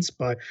trades.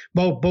 But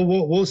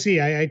we'll see.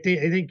 I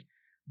think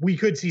we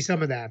could see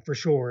some of that for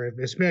sure,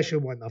 especially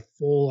when the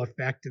full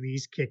effect of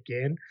these kick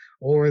in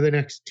over the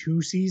next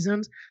 2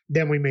 seasons.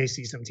 Then we may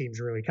see some teams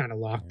really kind of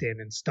locked in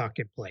and stuck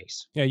in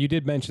place. Yeah, you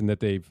did mention that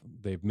they've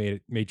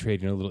made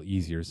trading a little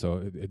easier,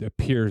 so it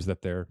appears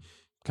that they're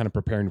kind of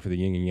preparing for the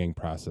yin and yang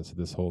process of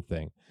this whole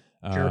thing.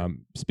 Sure.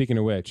 Speaking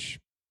of which,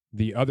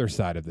 the other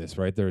side of this,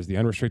 right? There's the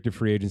unrestricted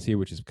free agency,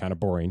 which is kind of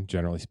boring,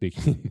 generally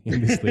speaking, in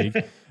this league.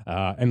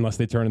 Unless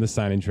they turn into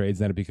sign-in trades,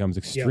 then it becomes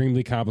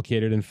extremely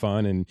complicated and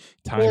fun. And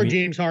or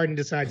James Harden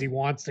decides he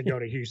wants to go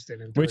to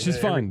Houston, which is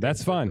fun.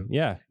 That's fun.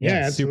 Yeah,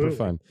 super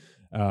fun.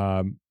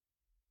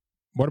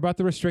 What about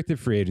the restricted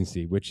free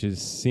agency, which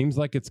seems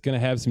like it's going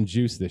to have some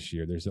juice this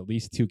year? There's at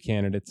least 2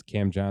 candidates: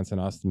 Cam Johnson,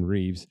 Austin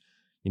Reeves.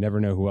 You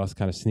never know who else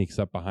kind of sneaks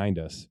up behind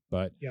us.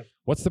 But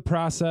what's the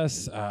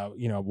process?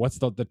 What's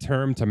the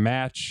term to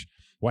match?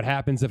 What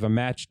happens if a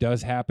match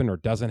does happen or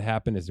doesn't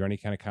happen? Is there any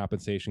kind of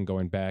compensation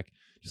going back?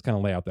 Just kind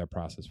of lay out that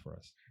process for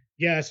us.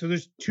 Yeah, so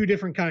there's 2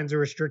 different kinds of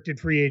restricted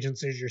free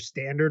agents. There's your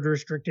standard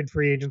restricted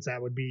free agents.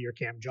 That would be your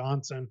Cam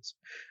Johnsons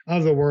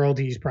of the world.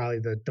 He's probably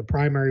the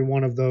primary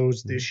one of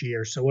those this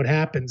year. So what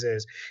happens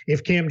is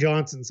if Cam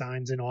Johnson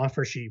signs an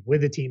offer sheet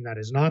with a team that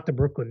is not the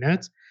Brooklyn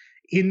Nets,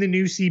 in the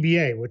new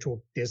CBA,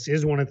 this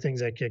is one of the things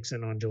that kicks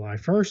in on July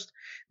 1st,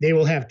 they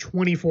will have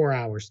 24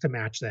 hours to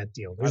match that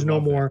deal. There's no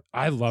more.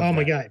 I love Oh,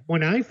 my God.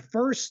 When I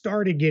first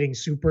started getting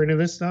super into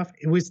this stuff,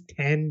 it was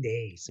 10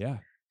 days. Yeah.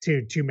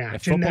 To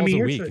match. And football's a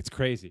week. It's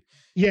crazy.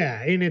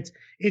 Yeah, and it's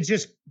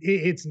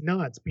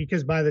nuts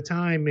because by the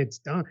time it's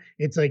done,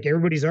 it's like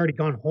everybody's already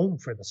gone home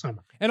for the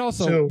summer. And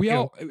also,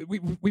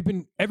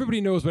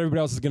 everybody knows what everybody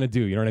else is going to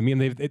do. You know what I mean?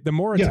 The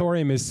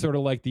moratorium is sort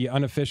of like the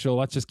unofficial.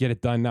 Let's just get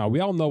it done now. We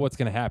all know what's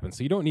going to happen,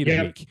 so you don't need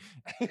a week.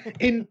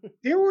 And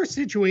there were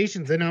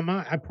situations, and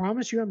I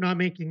promise you, I'm not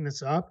making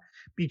this up.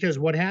 Because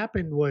what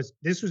happened was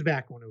this was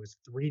back when it was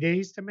 3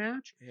 days to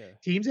match. Yeah.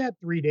 Teams had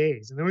 3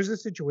 days. And there was a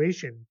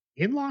situation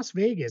in Las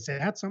Vegas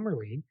at Summer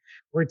League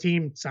where a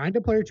team signed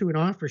a player to an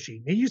offer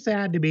sheet. It used to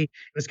have to be, it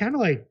was kind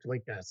of like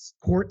a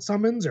court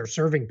summons or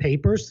serving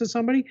papers to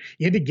somebody.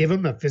 You had to give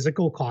them a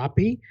physical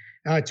copy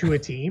to a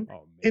team.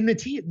 And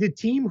the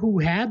team who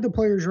had the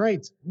player's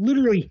rights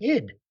literally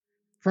hid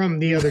from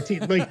the other team,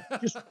 like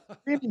just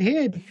ran and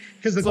hid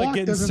because the clock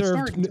doesn't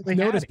start until they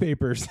notice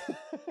papers.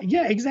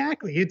 Yeah,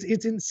 exactly.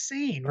 It's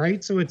insane,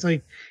 right? So it's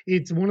like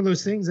it's one of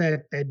those things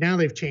that now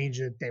they've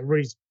changed it.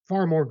 Everybody's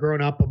far more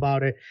grown up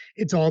about it.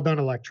 It's all done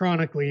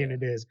electronically, and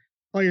it is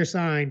player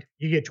signed.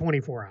 You get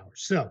 24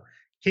 hours. So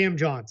Cam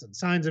Johnson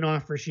signs an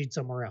offer sheet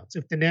somewhere else.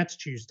 If the Nets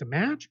choose to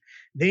match,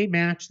 they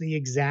match the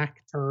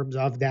exact terms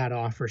of that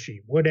offer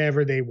sheet,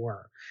 whatever they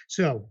were.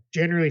 So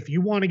generally, if you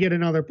want to get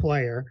another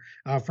player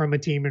from a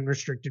team in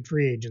restricted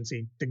free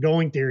agency, the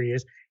going theory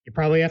is you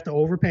probably have to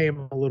overpay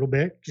them a little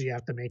bit because you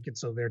have to make it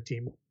so their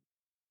team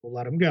we'll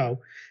let them go.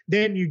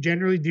 Then you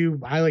generally do,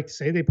 I like to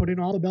say, they put in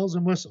all the bells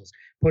and whistles,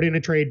 put in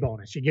a trade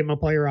bonus. You give them a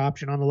player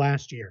option on the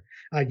last year.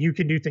 You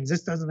can do things.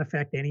 This doesn't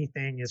affect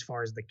anything as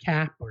far as the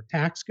cap or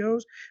tax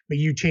goes, but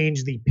you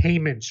change the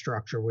payment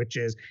structure, which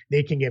is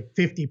they can get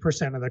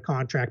 50% of the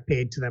contract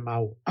paid to them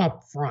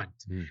up front,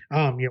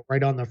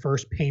 right on the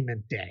first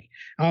payment day,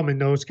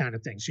 and those kind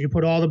of things. So you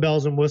put all the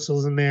bells and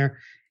whistles in there.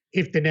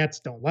 If the Nets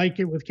don't like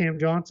it with Cam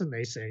Johnson,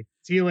 they say,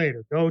 see you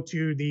later. Go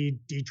to the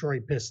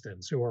Detroit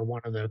Pistons, who are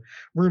one of the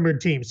rumored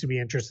teams to be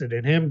interested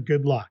in him.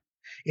 Good luck.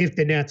 If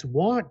the Nets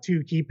want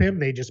to keep him,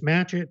 they just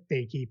match it.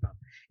 They keep him.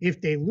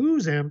 If they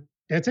lose him,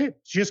 that's it.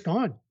 It's just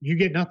gone. You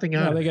get nothing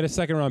out of it. They get a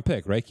second-round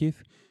pick, right,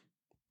 Keith?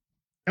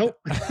 Nope,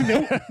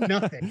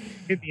 nothing.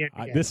 In the end,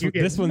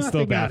 this one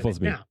still baffles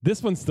me. Now,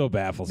 this one still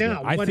baffles me.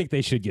 I think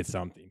they should get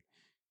something.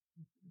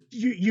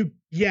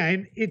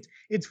 And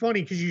it's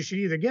funny because you should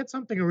either get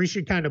something or we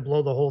should kind of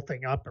blow the whole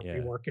thing up and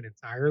rework it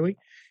entirely.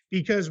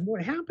 Because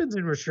what happens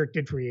in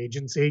restricted free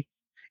agency,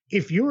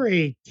 if you're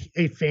a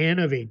fan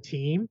of a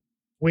team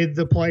with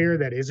the player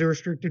that is a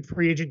restricted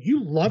free agent,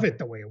 you love it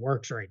the way it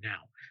works right now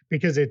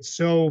because it's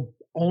so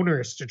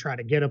onerous to try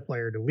to get a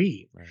player to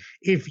leave. Right.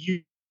 If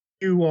you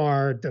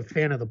are the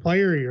fan of the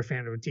player or you're a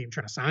fan of a team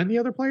trying to sign the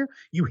other player,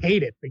 you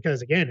hate it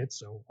because, again, it's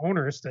so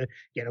onerous to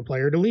get a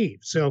player to leave.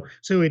 So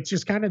it's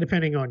just kind of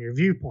depending on your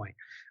viewpoint.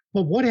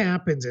 But what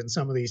happens in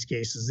some of these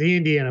cases, the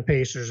Indiana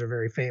Pacers are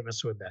very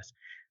famous with this.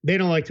 They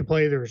don't like to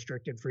play the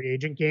restricted free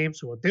agent game.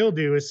 So what they'll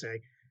do is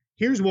say,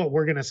 here's what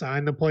we're going to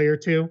sign the player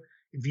to.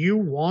 If you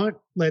want,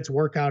 let's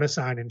work out a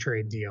sign and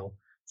trade deal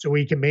so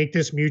we can make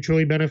this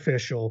mutually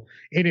beneficial.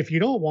 And if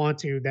you don't want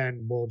to,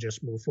 then we'll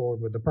just move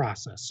forward with the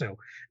process. So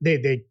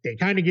they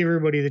kind of give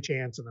everybody the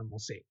chance, and then we'll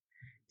see.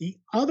 The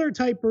other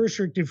type of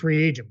restricted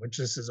free agent, which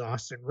this is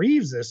Austin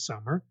Reeves this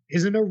summer,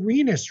 is an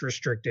arenas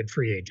restricted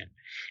free agent.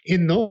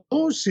 In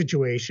those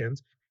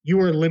situations, you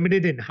are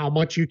limited in how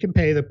much you can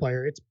pay the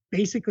player. It's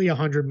basically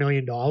 $100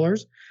 million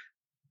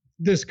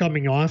this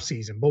coming off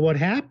season. But what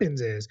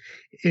happens is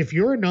if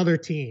you're another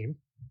team,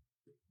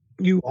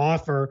 you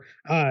offer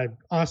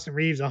Austin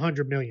Reeves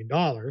 $100 million,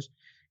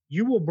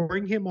 you will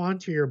bring him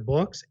onto your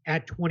books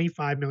at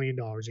 $25 million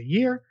a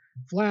year,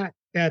 flat.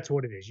 That's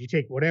what it is. You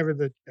take whatever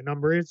the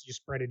number is, you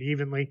spread it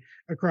evenly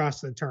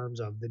across the terms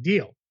of the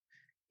deal.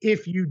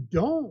 If you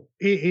don't,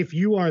 if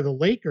you are the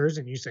Lakers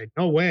and you say,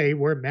 no way,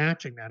 we're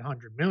matching that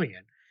 $100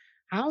 million,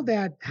 how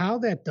that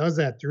does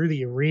that through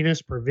the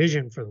arenas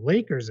provision for the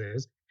Lakers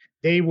is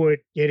they would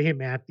get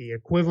him at the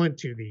equivalent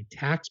to the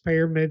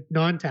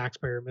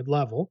non-taxpayer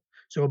mid-level.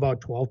 So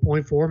about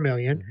 12.4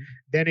 million,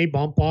 then a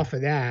bump off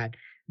of that.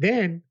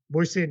 Then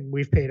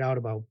we've paid out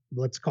about,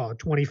 let's call it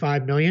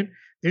 25 million.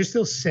 There's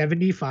still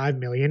 75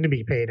 million to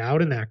be paid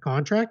out in that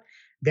contract.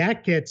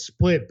 That gets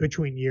split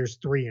between years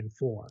 3 and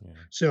 4. Yeah.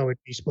 So it'd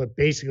be split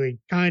basically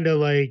kind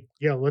of like,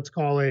 let's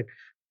call it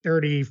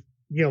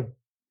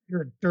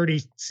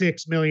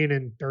 36 million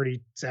and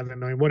 37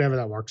 million, whatever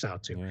that works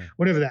out to,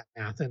 whatever that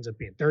math ends up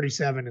being,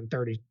 37 and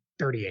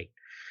 38.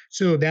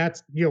 So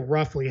that's,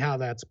 roughly how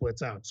that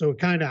splits out. So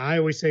I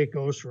always say it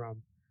goes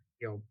from,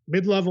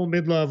 mid-level,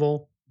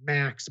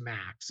 max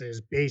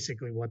is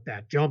basically what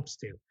that jumps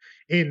to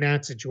in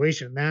that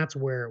situation. That's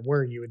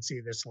where you would see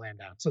this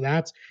land out. So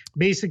that's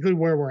basically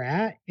where we're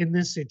at in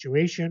this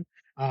situation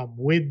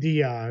with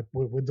the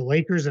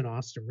Lakers and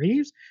Austin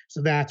Reeves.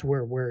 So that's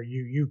where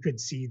you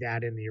could see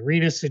that in the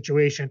arena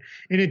situation.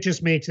 And it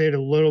just makes it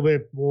a little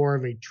bit more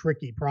of a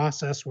tricky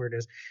process where it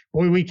is,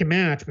 boy, we can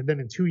match, but then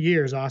in 2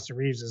 years, Austin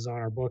Reeves is on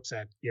our books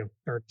at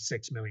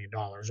 $36 million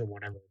or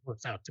whatever it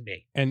works out to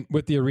be. And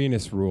with the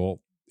arenas rule,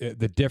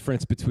 the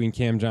difference between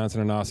Cam Johnson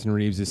and Austin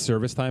Reeves is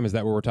service time. Is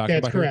that what we're talking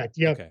about? That's correct.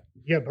 Yep. Okay.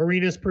 Yep.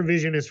 Arenas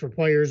provision is for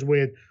players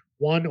with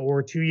 1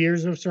 or 2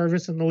 years of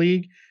service in the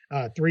league,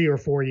 3 or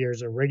 4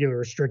 years of regular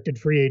restricted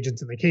free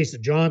agents. In the case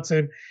of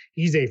Johnson,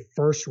 he's a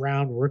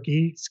first-round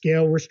rookie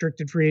scale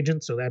restricted free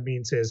agent, so that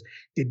means his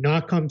did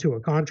not come to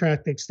a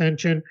contract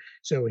extension,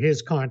 so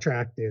his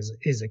contract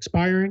is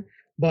expiring.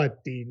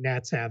 But the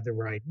Nets have the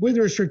right with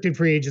restricted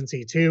free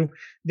agency too.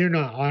 They're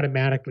not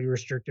automatically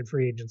restricted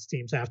free agents.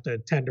 Teams have to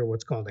tender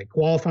what's called a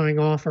qualifying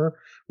offer,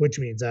 which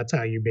means that's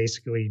how you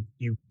basically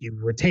you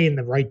retain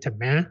the right to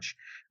match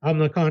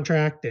the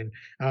contract, and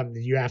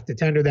you have to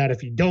tender that.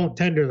 If you don't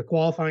tender the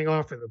qualifying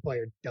offer, the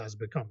player does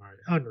become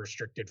an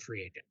unrestricted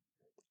free agent.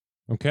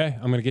 Okay,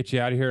 I'm going to get you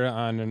out of here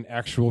on an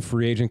actual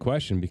free agent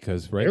question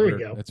because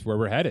that's where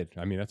we're headed.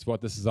 I mean, that's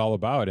what this is all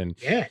about, and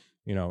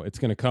it's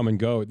going to come and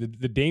go. The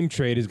Dame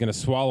trade is going to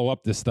swallow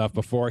up this stuff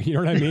before, you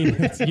know what I mean?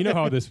 You know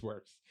how this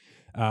works.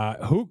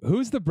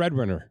 Who's the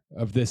breadwinner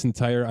of this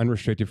entire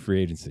unrestricted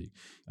free agency?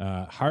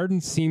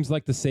 Harden seems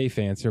like the safe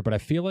answer, but I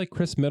feel like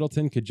Chris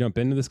Middleton could jump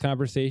into this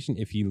conversation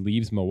if he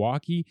leaves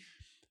Milwaukee.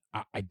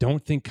 I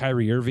don't think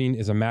Kyrie Irving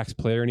is a max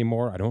player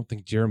anymore. I don't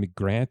think Jeremy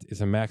Grant is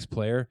a max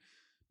player,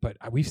 but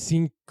we've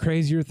seen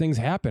crazier things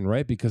happen,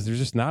 right? Because there's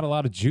just not a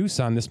lot of juice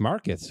on this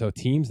market. So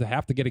teams that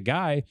have to get a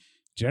guy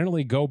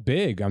generally go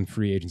big on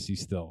free agency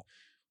still.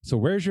 So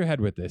where's your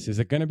head with this? Is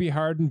it going to be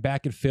Harden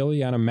back at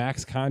Philly on a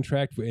max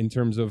contract in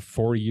terms of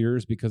 4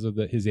 years because of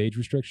his age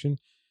restriction?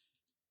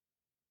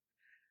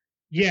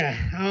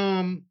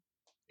 Yeah,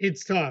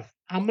 it's tough.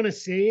 I'm going to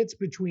say it's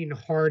between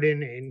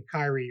Harden and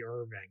Kyrie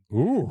Irving.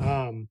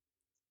 Ooh.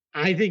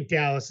 I think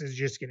Dallas is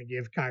just going to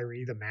give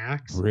Kyrie the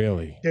max.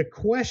 Really? The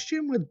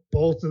question with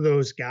both of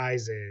those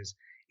guys is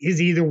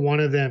either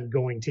one of them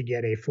going to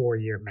get a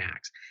 4-year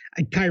max?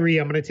 Kyrie,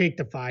 I'm going to take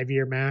the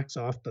 5-year max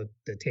off the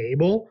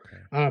table.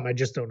 Okay. I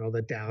just don't know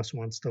that Dallas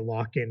wants to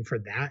lock in for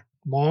that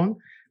long.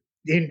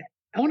 And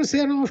I want to say,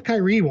 I don't know if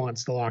Kyrie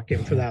wants to lock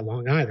in for that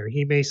long either.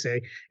 He may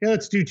say, yeah,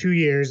 let's do 2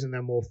 years and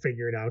then we'll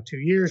figure it out 2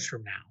 years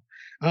from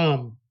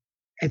now.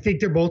 I think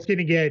they're both going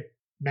to get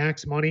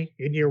max money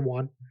in year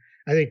one.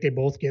 I think they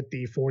both get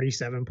the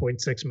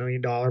 $47.6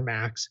 million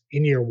max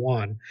in year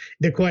one.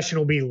 The question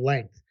will be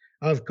length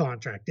of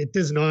contract. It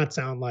does not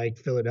sound like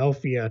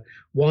Philadelphia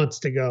wants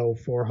to go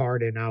for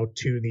Harden out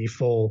to the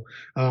full,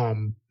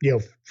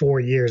 4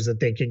 years that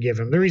they can give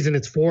him. The reason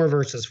it's 4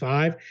 versus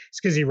 5 is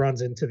because he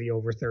runs into the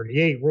over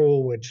 38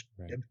 rule, which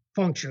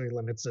functionally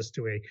limits us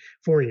to a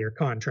 4-year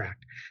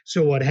contract.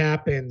 So what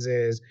happens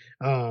is,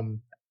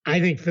 I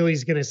think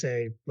Philly's going to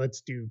say, let's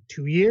do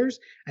 2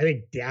 years. I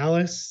think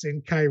Dallas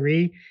and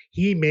Kyrie,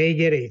 he may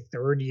get a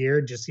 3rd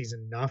year, just he's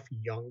enough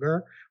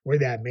younger where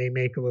that may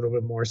make a little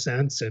bit more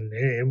sense,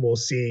 and we'll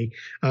see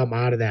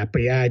out of that.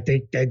 But yeah, I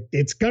think that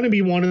it's going to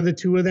be one of the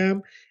two of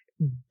them.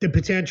 The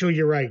potential,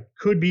 you're right,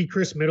 could be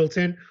Chris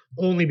Middleton,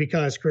 only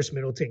because Chris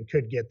Middleton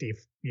could get the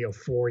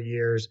 4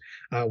 years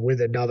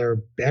with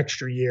another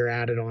extra year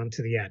added on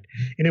to the end.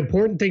 An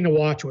important thing to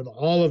watch with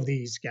all of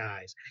these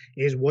guys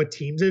is what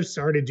teams have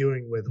started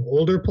doing with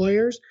older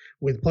players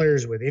with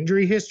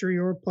injury history,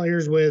 or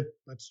players with,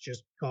 let's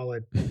just call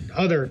it,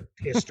 other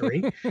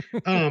history.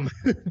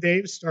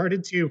 They've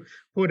started to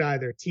put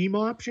either team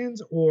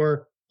options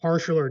or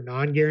partial or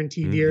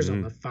non-guaranteed years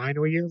on the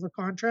final year of a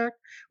contract,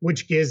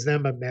 which gives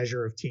them a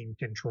measure of team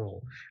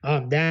control.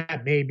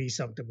 That may be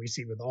something we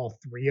see with all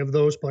 3 of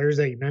those players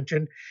that you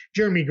mentioned.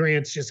 Jeremy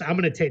Grant's just, I'm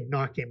going to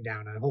knock him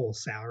down a whole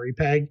salary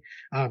peg.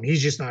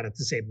 He's just not at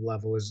the same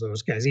level as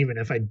those guys, even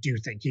if I do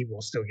think he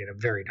will still get a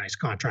very nice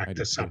contract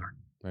this summer.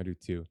 I do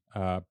too.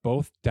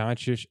 Both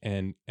Doncic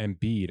and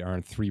Embiid are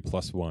on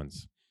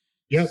 3+1s.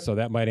 Yep. So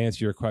that might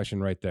answer your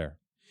question right there.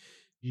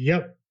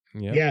 Yep.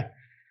 Yeah.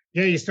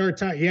 Yeah, you start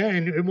talking. Yeah,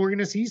 and we're going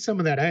to see some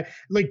of that.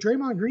 Like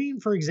Draymond Green,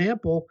 for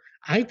example,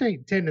 I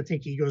tend to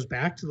think he goes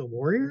back to the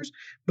Warriors,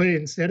 but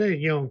instead of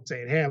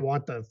saying, "Hey, I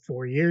want the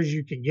 4 years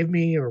you can give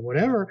me" or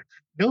whatever,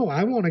 no,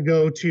 I want to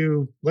go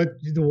to.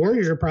 The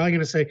Warriors are probably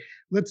going to say,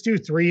 "Let's do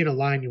 3 and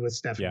align you with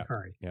Stephen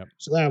Curry." Yep.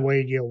 So that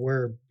way,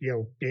 we're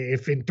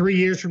if in 3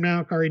 years from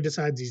now Curry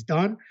decides he's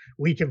done,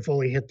 we can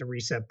fully hit the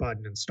reset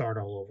button and start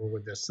all over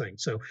with this thing.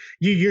 So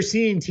you're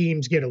seeing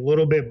teams get a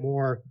little bit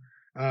more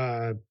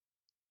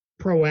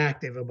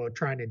proactive about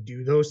trying to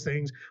do those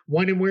things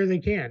when and where they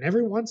can.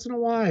 Every once in a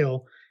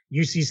while,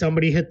 you see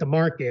somebody hit the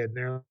market and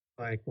they're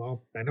like,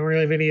 well, I don't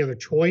really have any other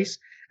choice.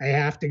 I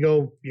have to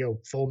go,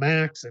 full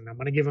max, and I'm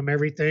going to give them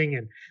everything.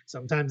 And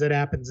sometimes that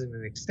happens in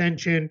an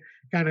extension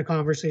kind of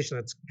conversation.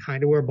 That's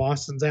kind of where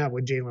Boston's at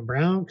with Jaylen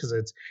Brown, because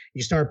it's,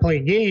 you start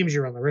playing games,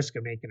 you run the risk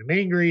of making him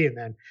angry, and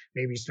then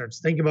maybe he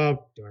starts to think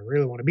about, do I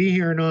really want to be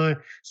here or not?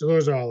 So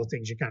those are all the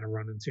things you kind of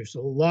run into.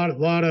 So a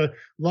lot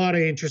of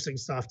interesting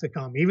stuff to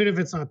come, even if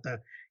it's not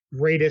the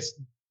greatest,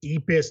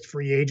 deepest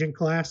free agent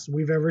class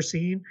we've ever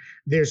seen.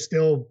 There's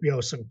still,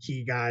 some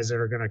key guys that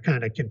are going to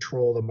kind of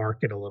control the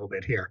market a little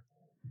bit here.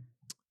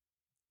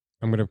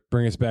 I'm going to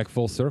bring us back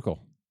full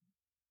circle.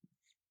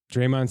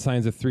 Draymond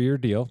signs a 3-year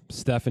deal.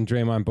 Steph and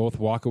Draymond both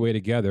walk away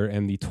together,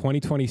 and the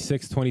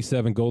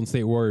 2026-27 Golden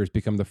State Warriors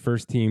become the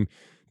first team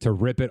to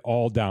rip it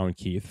all down,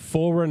 Keith.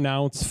 Full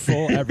renounce,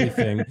 full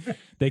everything.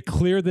 They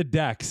clear the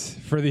decks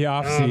for the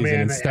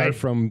offseason and start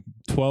from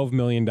 $12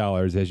 million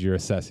as you're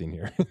assessing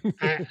here.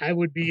 I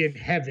would be in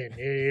heaven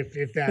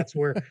if that's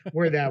where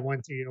that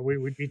went to. We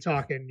would be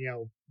talking,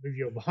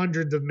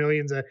 hundreds of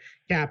millions of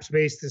cap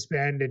space to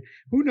spend, and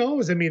who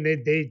knows? I mean,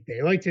 they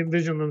like to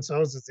envision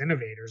themselves as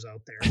innovators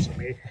out there. So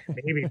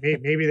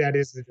maybe that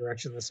is the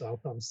direction this all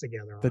comes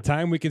together on. The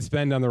time we could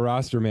spend on the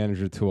roster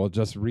manager tool,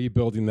 just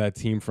rebuilding that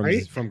team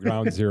from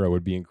ground zero,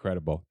 would be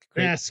incredible.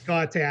 Ask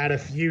Scott to add a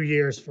few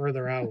years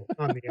further out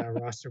on the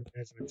roster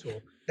management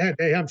tool.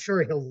 I'm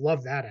sure he'll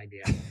love that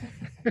idea.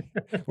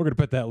 We're going to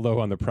put that low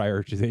on the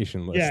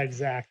prioritization list. Yeah,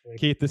 exactly.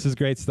 Keith, this is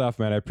great stuff,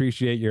 man. I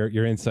appreciate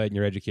your insight and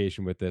your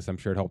education with this. I'm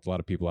sure it helped a lot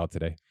of people out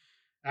today.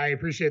 I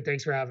appreciate it.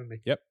 Thanks for having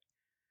me. Yep.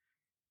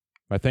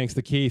 My thanks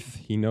to Keith.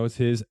 He knows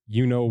his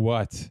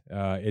you-know-what.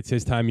 It's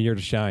his time of year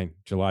to shine.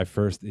 July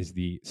 1st is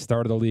the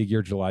start of the league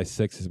year. July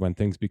 6th is when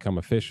things become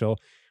official.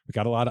 We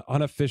got a lot of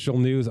unofficial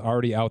news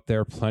already out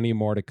there. Plenty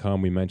more to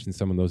come. We mentioned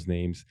some of those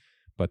names,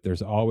 but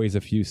there's always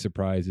a few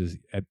surprises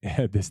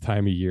at this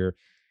time of year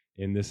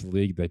in this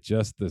league that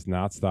just does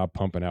not stop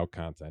pumping out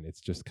content. It's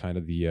just kind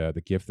of the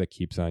gift that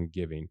keeps on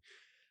giving.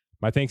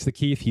 My thanks to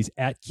Keith. He's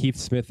at Keith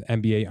Smith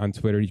NBA on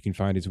Twitter. You can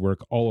find his work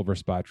all over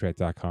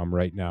Spotrac.com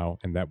right now,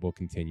 and that will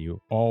continue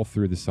all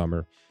through the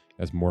summer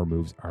as more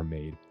moves are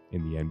made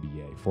in the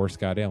NBA. For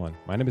Scott Allen,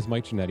 my name is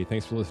Mike Giannetti.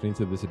 Thanks for listening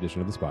to this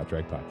edition of the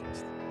Spotrac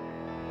Podcast.